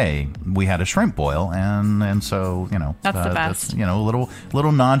Thanksgiving Day we had a shrimp boil, and so that's the best. That's, a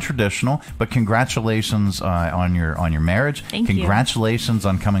little non-traditional. But congratulations on your marriage. Thank you. Congratulations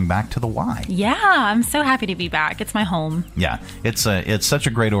on coming back to the Y. Yeah, I'm so happy to be back. It's my home. Yeah, it's such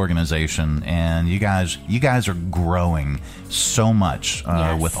a great organization, and you guys are growing so much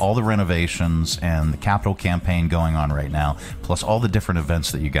with all the renovations and the capital campaign going on right now, plus all the different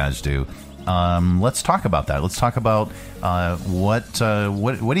events that you guys do. Let's talk about that. Let's talk about what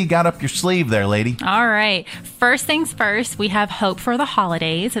do you got up your sleeve there, lady? All right. First things first, we have Hope for the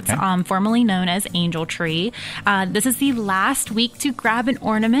Holidays. It's formerly known as Angel Tree. This is the last week to grab an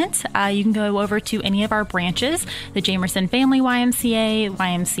ornament. You can go over to any of our branches, the Jamerson Family YMCA,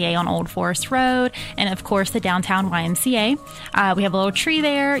 YMCA on Old Forest Road, and of course the downtown YMCA. We have a little tree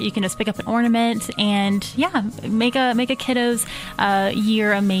there. You can just pick up an ornament and make a kiddo's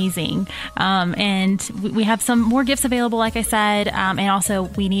year amazing. And we have some more gifts available, like I said, and also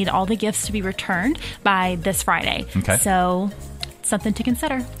we need all the gifts to be returned by this Friday. Okay. So something to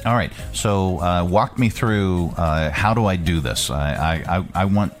consider. All right. So walk me through how do I do this? I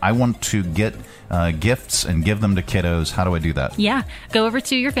want to get gifts and give them to kiddos. How do I do that? Yeah. Go over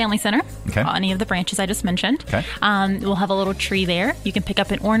to your family center. Okay. Any of the branches I just mentioned. Okay. We'll have a little tree there. You can pick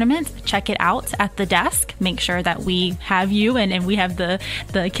up an ornament, check it out at the desk, make sure that we have you and we have the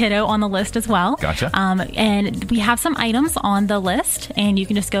kiddo on the list as well. Gotcha. And we have some items on the list, and you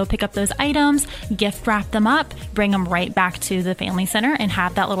can just go pick up those items, gift wrap them up, bring them right back to the family center, and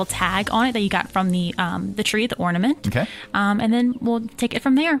have that little tag on it that you got from the tree, the ornament. Okay. And then we'll take it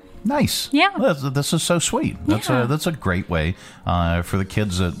from there. Nice. Yeah. Well, this is so sweet. That's a great way for the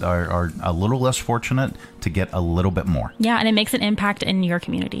kids that are a little less fortunate to get a little bit more. Yeah, and it makes an impact in your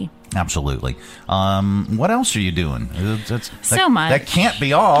community. Absolutely. What else are you doing? So much. That can't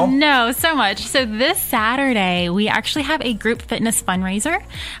be all. No, so much. So this Saturday, we actually have a group fitness fundraiser.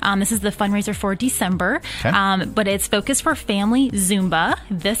 This is the fundraiser for December, but it's focused for family Zumba.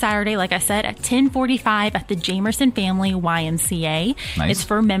 This Saturday, like I said, at 10:45 at the Jamerson Family YMCA. Nice. It's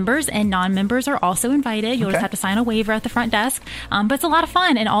for members, and non-members are also invited. You'll just have to sign a waiver at the front desk. But it's a lot of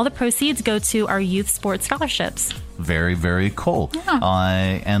fun, and all the proceeds go to our youth sports scholarships. Very, very cool.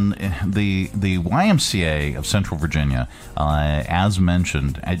 Yeah. And the YMCA of Central Virginia, as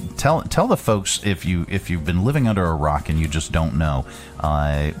mentioned, tell the folks if you've been living under a rock and you just don't know,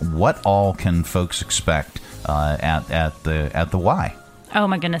 what all can folks expect at the Y? Oh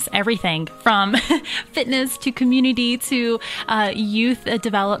my goodness, everything from fitness to community to youth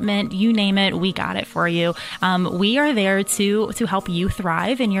development, you name it, we got it for you. We are there to help you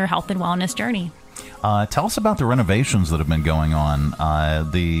thrive in your health and wellness journey. Tell us about the renovations that have been going on.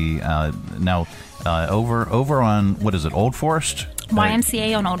 Over on, what is it, Old Forest?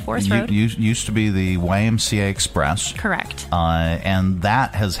 YMCA on Old Forest Road. Used to be the YMCA Express. Correct. And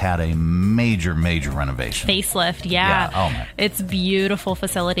that has had a major renovation. Facelift, yeah. Oh, man. It's a beautiful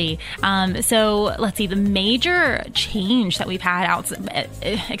facility. So let's see, the major change that we've had,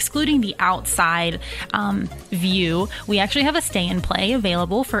 excluding the outside view, we actually have a stay and play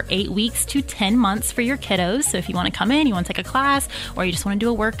available for 8 weeks to 10 months for your kiddos. So if you want to come in, you want to take a class, or you just want to do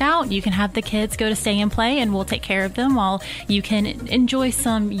a workout, you can have the kids go to stay and play, and we'll take care of them while you can enjoy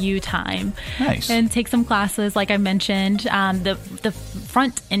some you time. Nice. And take some classes, like I mentioned. The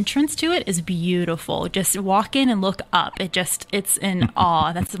front entrance to it is beautiful. Just walk in and look up. It's in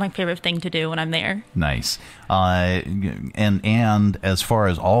awe. That's my favorite thing to do when I'm there. Nice. And as far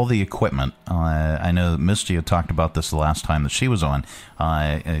as all the equipment, I know that Misty had talked about this the last time that she was on.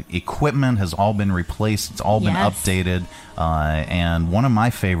 Equipment has all been replaced. It's all been updated. And one of my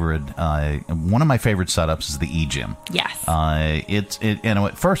favorite setups is the eGym. Yes.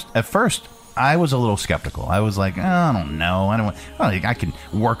 At first I was a little skeptical. I was like, I don't know. I can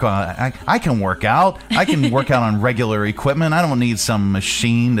work on. I can work out. I can work out on regular equipment. I don't need some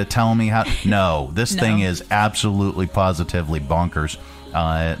machine to tell me how. No, this thing is absolutely positively bonkers.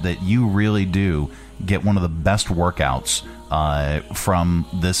 That you really do get one of the best workouts from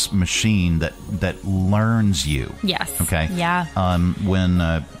this machine that learns you. Yes. Okay. Yeah.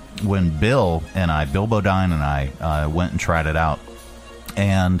 When Bill Bodine and I went and tried it out,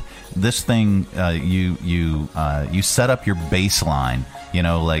 and this thing, you set up your baseline,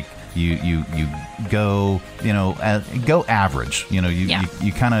 like you go, go average,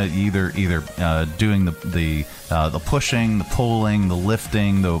 you kind of either doing the pushing, the pulling, the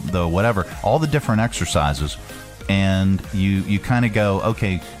lifting, the whatever, all the different exercises, and you kind of go,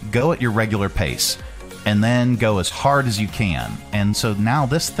 okay, go at your regular pace, and then go as hard as you can. And so now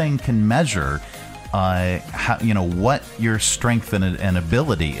this thing can measure how, what your strength and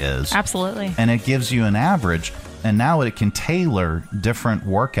ability is. Absolutely. And it gives you an average, and now it can tailor different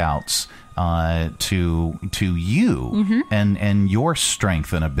workouts to you and your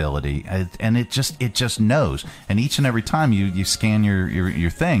strength and ability, and it just knows. And each and every time you scan your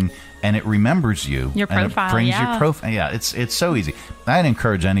thing, and it remembers you. Your profile, and it brings your profile. Yeah, it's so easy. I'd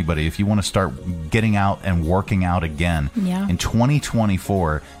encourage anybody, if you want to start getting out and working out again in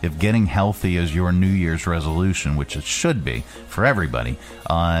 2024, if getting healthy is your New Year's resolution, which it should be for everybody,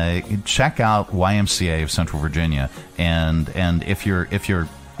 check out YMCA of Central Virginia, and if you're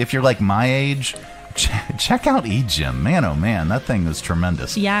like my age, check out eGym. Man, oh man, that thing is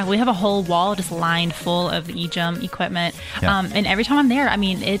tremendous. Yeah, we have a whole wall just lined full of the eGym equipment. Yeah. And every time I'm there, I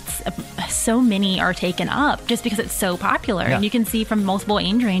mean, it's so many are taken up just because it's so popular. Yeah. And you can see from multiple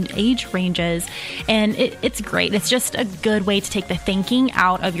age ranges. And it's great. It's just a good way to take the thinking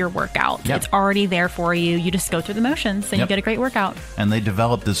out of your workout. Yep. It's already there for you. You just go through the motions and you get a great workout. And they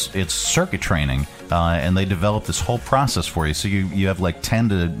developed it's circuit training. And they develop this whole process for you. So you have like 10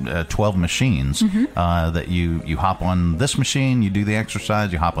 to 12 machines that you hop on this machine, you do the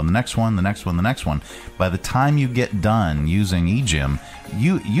exercise, you hop on the next one, the next one, the next one. By the time you get done using eGym,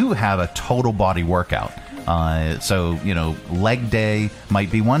 you have a total body workout. So, leg day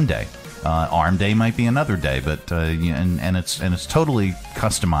might be one day. Arm day might be another day, but and it's totally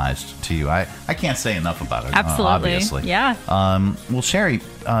customized to you. I can't say enough about it. Absolutely, obviously. Yeah. Well, Sherry,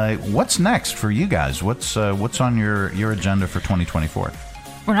 what's next for you guys? What's on your agenda for 2024?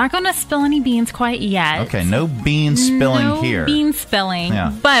 We're not going to spill any beans quite yet. Okay, no bean spilling here. No bean spilling.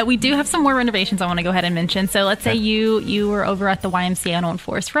 Yeah. But we do have some more renovations I want to go ahead and mention. So let's say you were over at the YMCA on Old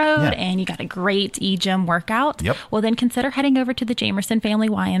Forest Road and you got a great eGym workout. Yep. Well, then consider heading over to the Jamerson Family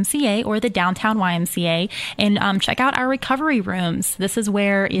YMCA or the Downtown YMCA and check out our recovery rooms. This is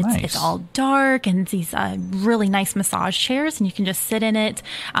where it's all dark and these really nice massage chairs, and you can just sit in it.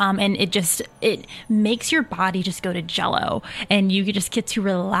 And it makes your body just go to jello, and you just get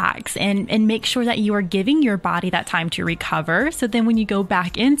to relax and make sure that you are giving your body that time to recover. So then when you go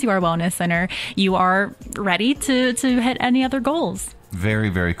back into our wellness center, you are ready to hit any other goals. Very,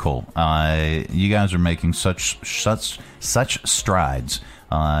 very cool. You guys are making such strides,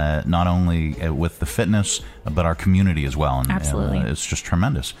 not only with the fitness, but our community as well. And, absolutely. It's just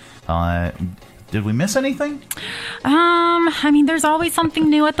tremendous. Did we miss anything? I mean, there's always something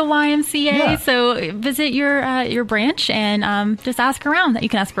new at the YMCA. Yeah. So visit your branch and just ask around. You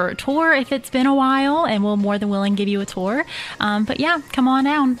can ask for a tour if it's been a while, and we'll more than willing give you a tour. But yeah, come on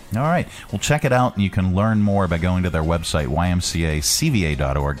down. All right. Well, check it out. You can learn more by going to their website,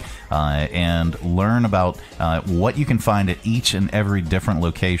 ymcacva.org, and learn about what you can find at each and every different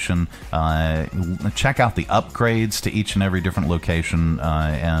location. Check out the upgrades to each and every different location,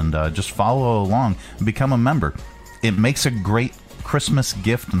 and just follow along and become a member. It makes a great Christmas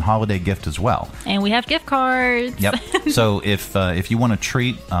gift and holiday gift as well. And we have gift cards. Yep. So if you want to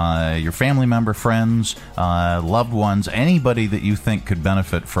treat your family member, friends, loved ones, anybody that you think could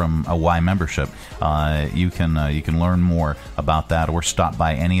benefit from a Y membership, you can learn more about that or stop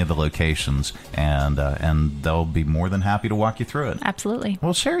by any of the locations, and they'll be more than happy to walk you through it. Absolutely.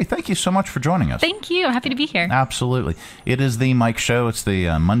 Well, Sherry, thank you so much for joining us. Thank you. I'm happy to be here. Absolutely. It is the Mike Show. It's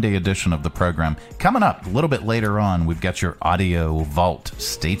the Monday edition of the program. Coming up a little bit later on, we've got your audio vault.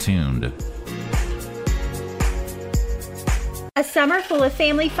 Stay tuned. A summer full of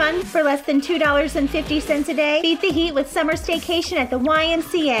family fun for less than $2.50 a day? Beat the heat with summer staycation at the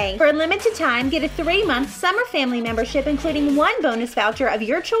YMCA. For a limited time, get a 3-month summer family membership, including 1 bonus voucher of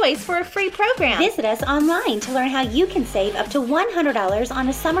your choice for a free program. Visit us online to learn how you can save up to $100 on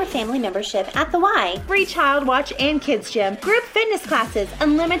a summer family membership at the Y. Free child watch and kids gym, group fitness classes,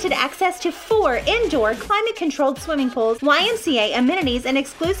 unlimited access to 4 indoor climate-controlled swimming pools, YMCA amenities, and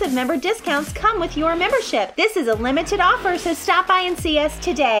exclusive member discounts come with your membership. This is a limited offer, so stop by and see us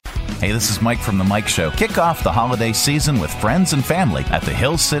today. Hey, this is Mike from The Mike Show. Kick off the holiday season with friends and family at the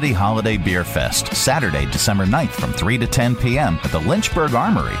Hill City Holiday Beer Fest, Saturday, December 9th from 3 to 10 p.m. at the Lynchburg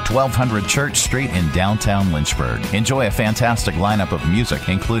Armory, 1200 Church Street in downtown Lynchburg. Enjoy a fantastic lineup of music,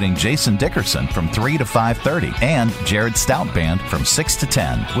 including Jason Dickerson from 3 to 5:30 and Jared Stout Band from 6 to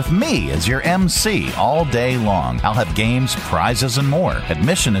 10, with me as your MC all day long. I'll have games, prizes, and more.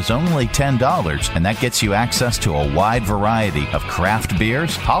 Admission is only $10, and that gets you access to a wide variety of craft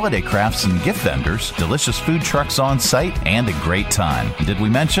beers, holiday crafts and gift vendors, delicious food trucks on site, and a great time. Did we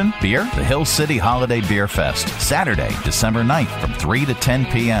mention beer? The Hill City Holiday Beer Fest, Saturday, December 9th from 3 to 10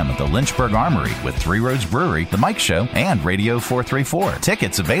 p.m. at the Lynchburg Armory with Three Roads Brewery, The Mike Show, and Radio 434.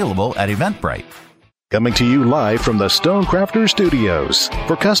 Tickets available at Eventbrite. Coming to you live from the Stonecrafters Studios.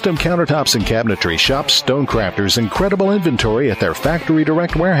 For custom countertops and cabinetry, shop Stonecrafters' incredible inventory at their Factory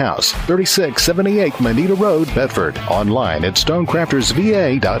Direct Warehouse, 3678 Manita Road, Bedford. Online at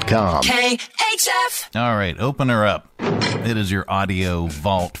stonecraftersva.com. KHF. All right, open her up. It is your audio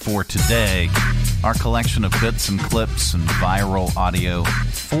vault for today. Our collection of bits and clips and viral audio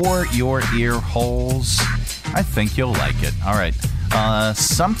for your ear holes. I think you'll like it. All right.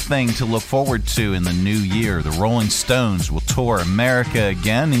 Something to look forward to in the new year. The Rolling Stones will tour America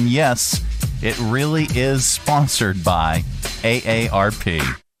again, and yes, it really is sponsored by AARP.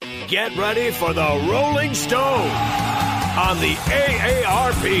 Get ready for the Rolling Stones on the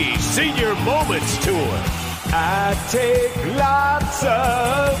AARP Senior Moments Tour. I take lots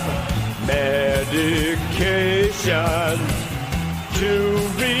of medication to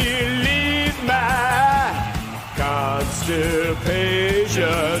relieve my constipation.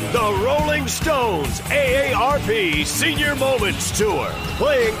 The Rolling Stones AARP Senior Moments Tour,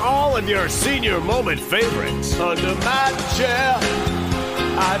 playing all of your senior moment favorites. Under my chair,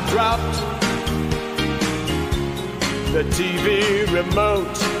 I dropped the TV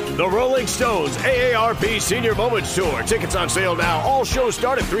remote. The Rolling Stones AARP Senior Moments Tour. Tickets on sale now. All shows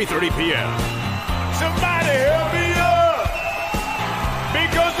start at 3:30 p.m. Somebody help me up,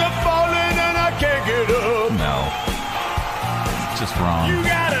 because I'm falling and I can't get up. No. It's just wrong. You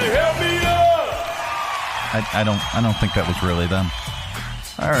gotta help me up. I don't think that was really them.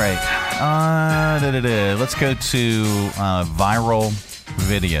 All right. Let's go to viral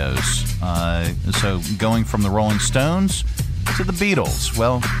videos. So going from the Rolling Stones to the Beatles.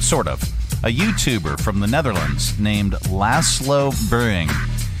 Well, sort of. A YouTuber from the Netherlands named Laszlo Brewing.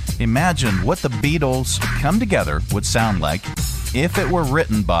 Imagine what the Beatles come together would sound like if it were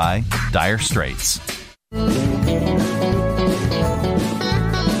written by Dire Straits.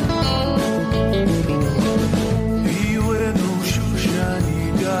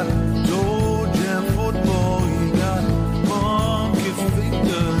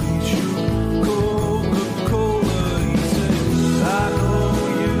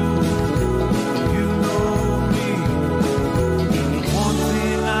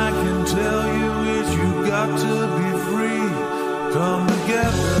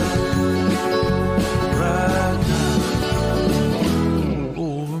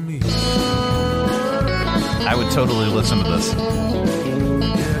 I would totally listen to this.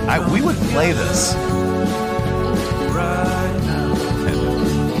 We would play this.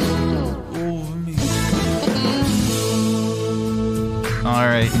 All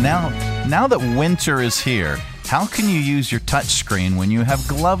right, now that winter is here, how can you use your touch screen when you have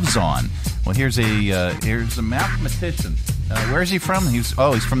gloves on? Well, here's a mathematician. Where is he from? He's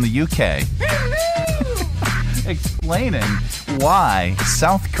from the UK. Explaining why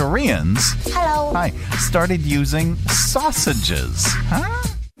South Koreans started using sausages. Huh?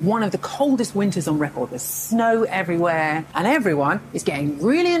 One of the coldest winters on record. There's snow everywhere, and everyone is getting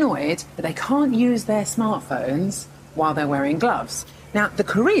really annoyed that they can't use their smartphones while they're wearing gloves. Now, the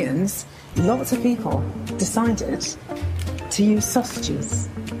Koreans, lots of people decided to use sausages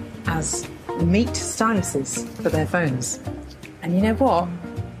as meat styluses for their phones. And you know what?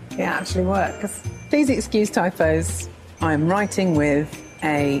 It actually works. Please excuse typos. I'm writing with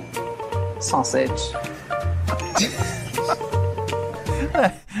a sausage.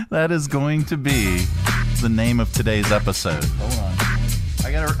 That is going to be the name of today's episode. Hold on.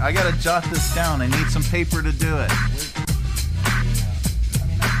 I gotta jot this down. I need some paper to do it.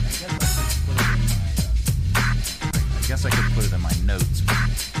 I guess I could put it in my notes. But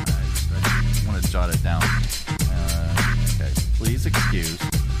I just want to jot it down. Okay. Please excuse.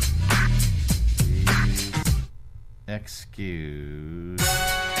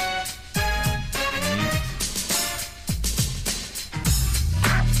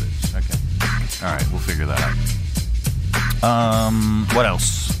 Okay. All right, we'll figure that out. What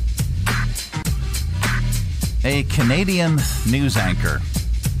else? A Canadian news anchor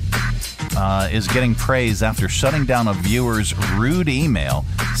is getting praise after shutting down a viewer's rude email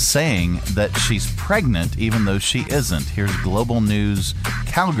saying that she's pregnant even though she isn't. Here's Global News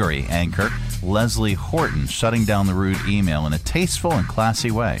Calgary anchor Leslie Horton shutting down the rude email in a tasteful and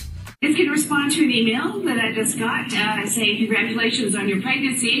classy way. Just going to respond to an email that I just got saying congratulations on your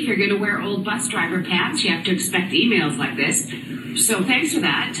pregnancy. If you're going to wear old bus driver pants, you have to expect emails like this. So thanks for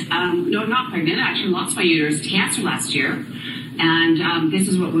that. No, I'm not pregnant. I actually lost my uterus to cancer last year. And this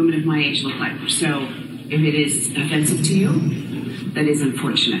is what women of my age look like. So if it is offensive to you, that is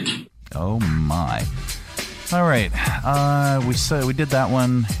unfortunate. Oh, my. All right. We did that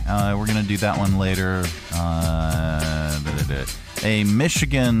one. We're going to do that one later. A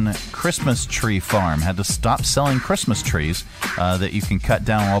Michigan Christmas tree farm had to stop selling Christmas trees that you can cut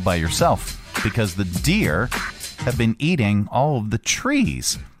down all by yourself because the deer have been eating all of the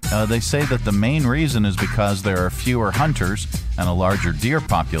trees. They say that the main reason is because there are fewer hunters and a larger deer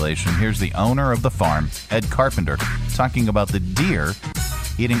population. Here's the owner of the farm, Ed Carpenter, talking about the deer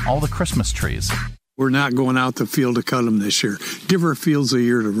eating all the Christmas trees. We're not going out the field to cut them this year. Give our fields a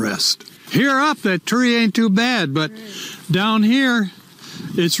year to rest. Here up, that tree ain't too bad, but down here,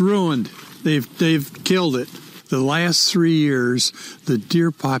 it's ruined. They've killed it. The last 3 years, the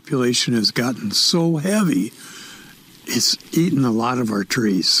deer population has gotten so heavy, it's eaten a lot of our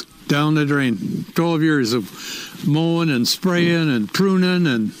trees. Down the drain. 12 years of mowing and spraying and pruning,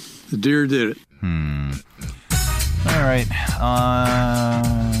 and the deer did it. All right.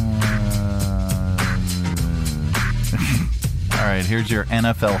 All right, here's your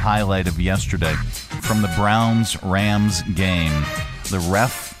NFL highlight of yesterday from the Browns-Rams game. The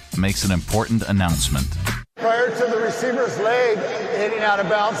ref makes an important announcement. Prior to the receiver's leg hitting out of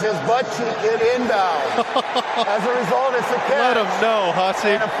bounds, his butt cheek hit inbound. As a result, it's a catch. Let him know, Hussey.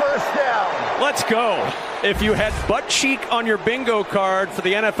 And a first down. Let's go. If you had butt cheek on your bingo card for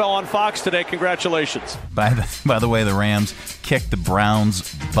the NFL on Fox today, congratulations. By the way, the Rams kicked the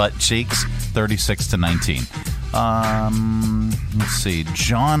Browns' butt cheeks 36-19. Let's see.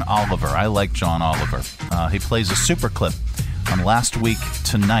 John Oliver. I like John Oliver. He plays a super clip on Last Week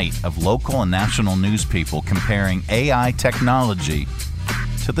Tonight of local and national news people comparing AI technology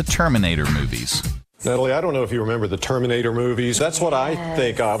to the Terminator movies. Natalie, I don't know if you remember the Terminator movies. That's what I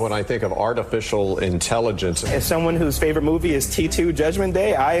think of when I think of artificial intelligence. As someone whose favorite movie is T2 Judgment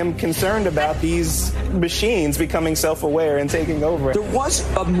Day, I am concerned about these machines becoming self-aware and taking over. There was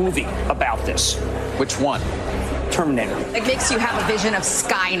a movie about this. Which one? Terminator. It makes you have a vision of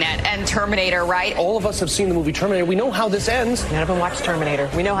Skynet and Terminator, right? All of us have seen the movie Terminator. We know how this ends. None of them watched Terminator.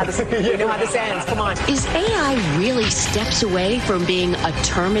 We know how this ends. Come on. Is AI really steps away from being a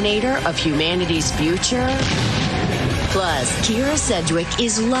Terminator of humanity's future? Plus, Kira Sedgwick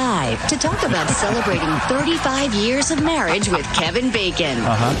is live to talk about celebrating 35 years of marriage with Kevin Bacon.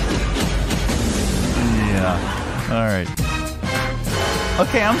 Yeah. All right.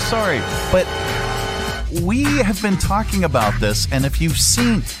 Okay, I'm sorry, but we have been talking about this, and have you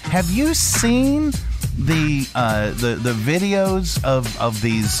seen the videos of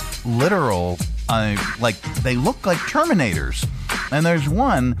these literal like they look like Terminators? And there's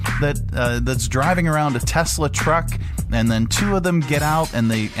one that's driving around a Tesla truck, and then two of them get out and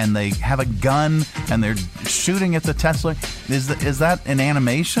they have a gun and they're shooting at the Tesla. Is that an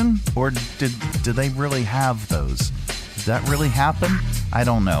animation, or did they really have those? Did that really happen? I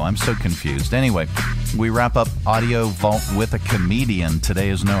don't know. I'm so confused. Anyway, we wrap up Audio Vault with a comedian. Today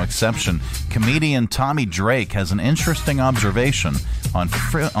is no exception. Comedian Tommy Drake has an interesting observation on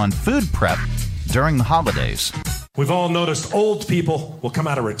food prep during the holidays. We've all noticed old people will come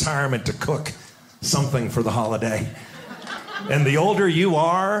out of retirement to cook something for the holiday. And the older you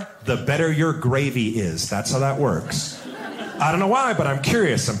are, the better your gravy is. That's how that works. I don't know why, but I'm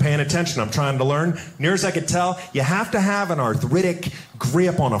curious. I'm paying attention. I'm trying to learn. Near as I could tell, you have to have an arthritic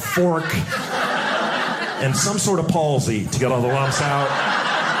grip on a fork and some sort of palsy to get all the lumps out.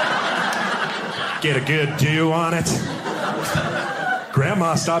 Get a good dew on it.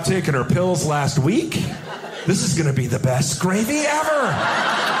 Grandma stopped taking her pills last week. This is going to be the best gravy ever.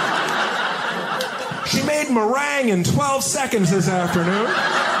 She made meringue in 12 seconds this afternoon.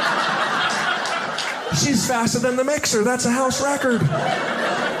 She's faster than the mixer. That's a house record.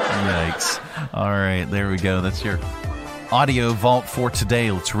 Yikes. All right, there we go. That's your audio vault for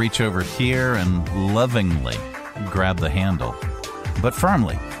today. Let's reach over here and lovingly grab the handle, but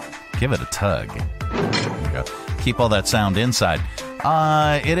firmly give it a tug. There we go. Keep all that sound inside.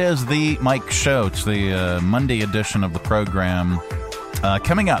 It is the Mike Show. It's the Monday edition of the program.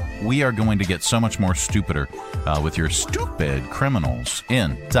 Coming up, we are going to get so much more stupider with your stupid criminals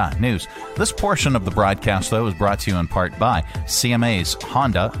in news. This portion of the broadcast, though, is brought to you in part by CMA's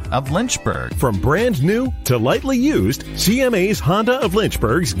Honda of Lynchburg. From brand new to lightly used, CMA's Honda of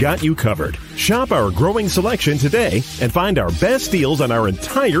Lynchburg's got you covered. Shop our growing selection today and find our best deals on our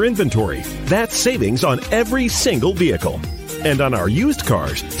entire inventory. That's savings on every single vehicle. And on our used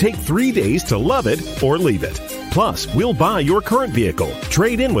cars, take 3 days to love it or leave it. Plus, we'll buy your current vehicle,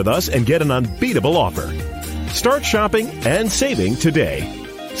 trade in with us, and get an unbeatable offer. Start shopping and saving today.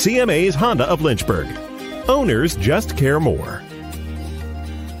 CMA's Honda of Lynchburg. Owners just care more.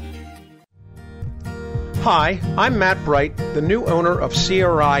 Hi, I'm Matt Bright, the new owner of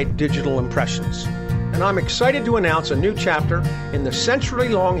CRI Digital Impressions. And I'm excited to announce a new chapter in the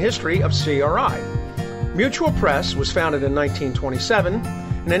century-long history of CRI. Mutual Press was founded in 1927,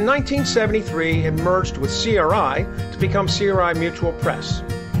 and in 1973 it merged with CRI to become CRI Mutual Press.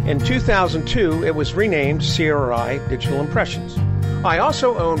 In 2002, it was renamed CRI Digital Impressions. I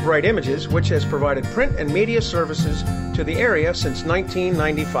also own Bright Images, which has provided print and media services to the area since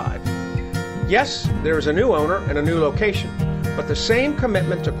 1995. Yes, there is a new owner and a new location, but the same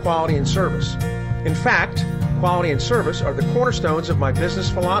commitment to quality and service. In fact, quality and service are the cornerstones of my business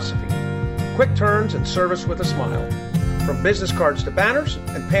philosophy. Quick turns and service with a smile. From business cards to banners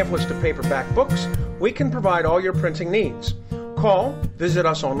and pamphlets to paperback books, we can provide all your printing needs. Call, visit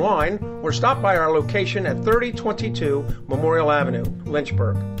us online, or stop by our location at 3022 Memorial Avenue,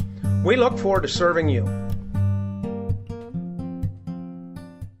 Lynchburg. We look forward to serving you.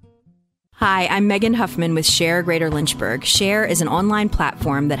 Hi, I'm Megan Huffman with Share Greater Lynchburg. Share is an online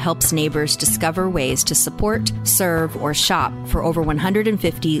platform that helps neighbors discover ways to support, serve, or shop for over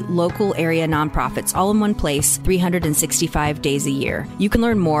 150 local area nonprofits all in one place, 365 days a year. You can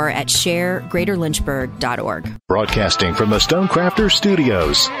learn more at sharegreaterlynchburg.org. Broadcasting from the Stonecrafters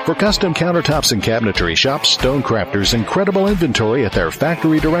Studios. For custom countertops and cabinetry, shop Stonecrafters' incredible inventory at their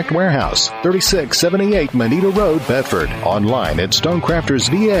Factory Direct Warehouse, 3678 Manita Road, Bedford. Online at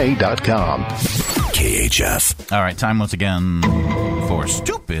stonecraftersva.com. KHF. All right, time once again for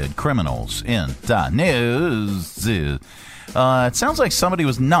stupid criminals in the news. It sounds like somebody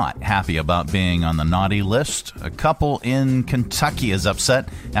was not happy about being on the naughty list. A couple in Kentucky is upset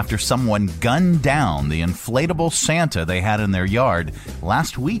after someone gunned down the inflatable Santa they had in their yard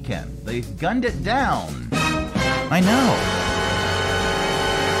last weekend. They gunned it down. I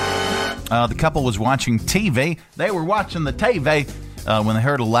know. The couple was watching TV. They were watching the TV. When they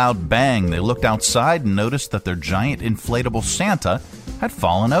heard a loud bang, they looked outside and noticed that their giant inflatable Santa had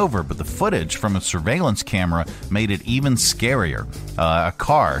fallen over, but the footage from a surveillance camera made it even scarier. A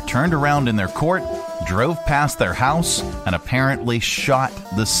car turned around in their court, drove past their house, and apparently shot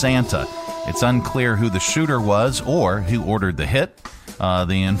the Santa. It's unclear who the shooter was or who ordered the hit. The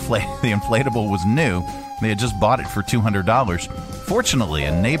inflatable was new. They had just bought it for $200. Fortunately,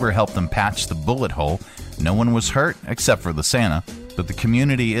 a neighbor helped them patch the bullet hole. No one was hurt except for the Santa. But the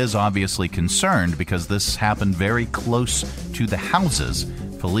community is obviously concerned because this happened very close to the houses.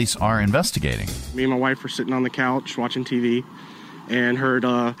 Police are investigating. Me and my wife were sitting on the couch watching TV and heard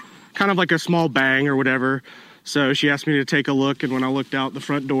kind of like a small bang or whatever. So she asked me to take a look, and when I looked out the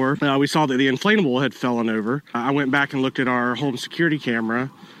front door, we saw that the inflatable had fallen over. I went back and looked at our home security camera,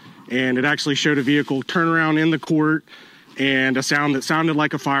 and it actually showed a vehicle turn around in the court and a sound that sounded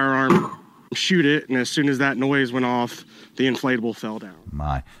like a firearm. Shoot it, and as soon as that noise went off, the inflatable fell down.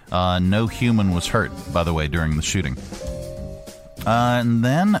 No human was hurt, by the way, during the shooting. And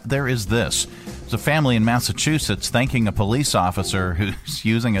then there is this. There's a family in Massachusetts thanking a police officer who's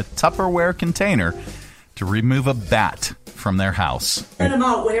using a Tupperware container to remove a bat from their house. Turn them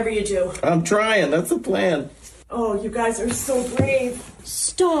out, whatever you do. I'm trying. That's the plan. Oh, you guys are so brave.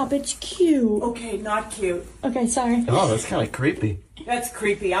 Stop, it's cute. Okay, not cute. Okay, sorry. Oh, that's kind of creepy. That's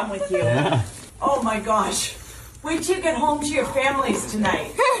creepy. I'm with you. Yeah. Oh my gosh. Wait till you get home to your families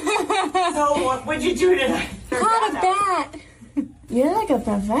tonight. So, what'd you do tonight? Caught a bat. You're like a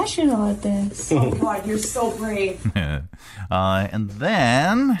professional at this. Oh God, you're so brave. And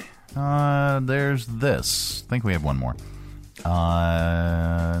then there's this. I think we have one more.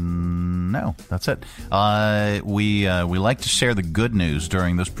 No, that's it. We like to share the good news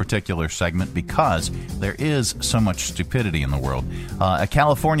during this particular segment because there is so much stupidity in the world. A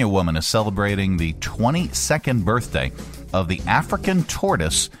California woman is celebrating the 22nd birthday of the African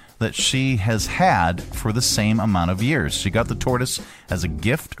tortoise that she has had for the same amount of years. She got the tortoise as a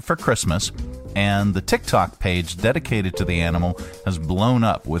gift for Christmas, and the TikTok page dedicated to the animal has blown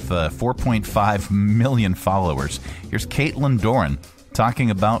up with 4.5 million followers. Here's Caitlin Doran talking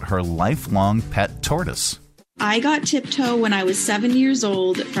about her lifelong pet tortoise. I got Tiptoe when I was 7 years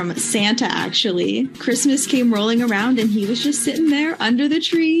old from Santa, actually. Christmas came rolling around and he was just sitting there under the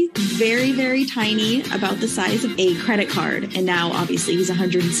tree, very, very tiny, about the size of a credit card. And now, obviously, he's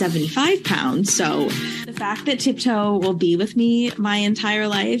 175 pounds. So the fact that Tiptoe will be with me my entire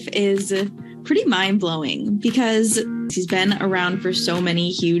life is pretty mind-blowing because he's been around for so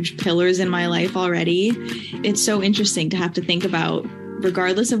many huge pillars in my life already. It's so interesting to have to think about.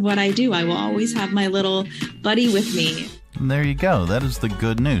 Regardless of what I do, I will always have my little buddy with me. And there you go. That is the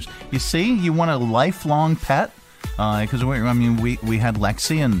good news. You see, you want a lifelong pet? Because we had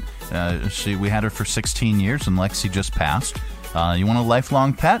Lexi, and we had her for 16 years, and Lexi just passed. You want a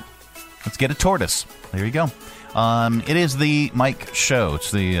lifelong pet? Let's get a tortoise. There you go. It is the Mike Show.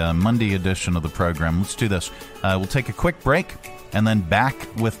 It's the Monday edition of the program. Let's do this. We'll take a quick break. And then back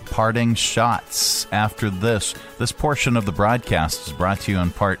with parting shots after this. This portion of the broadcast is brought to you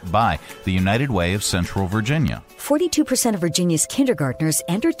in part by the United Way of Central Virginia. 42% of Virginia's kindergartners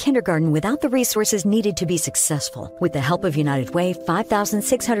entered kindergarten without the resources needed to be successful. With the help of United Way,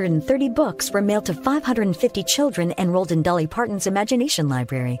 5,630 books were mailed to 550 children enrolled in Dolly Parton's Imagination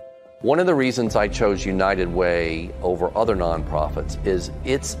Library. One of the reasons I chose United Way over other nonprofits is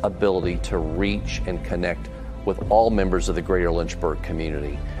its ability to reach and connect with all members of the greater Lynchburg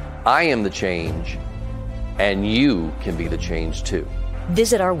community. I am the change, and you can be the change too.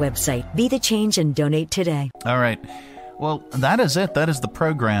 Visit our website, Be the Change, and donate today. All right. Well, that is it. That is the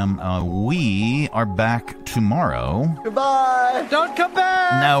program. We are back tomorrow. Goodbye. Don't come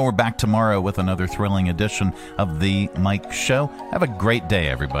back. No, we're back tomorrow with another thrilling edition of The Mike Show. Have a great day,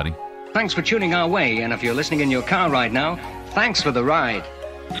 everybody. Thanks for tuning our way, and if you're listening in your car right now, thanks for the ride.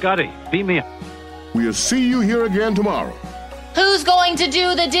 Scotty, beat me up. We'll see you here again tomorrow. Who's going to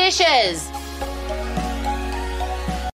do the dishes?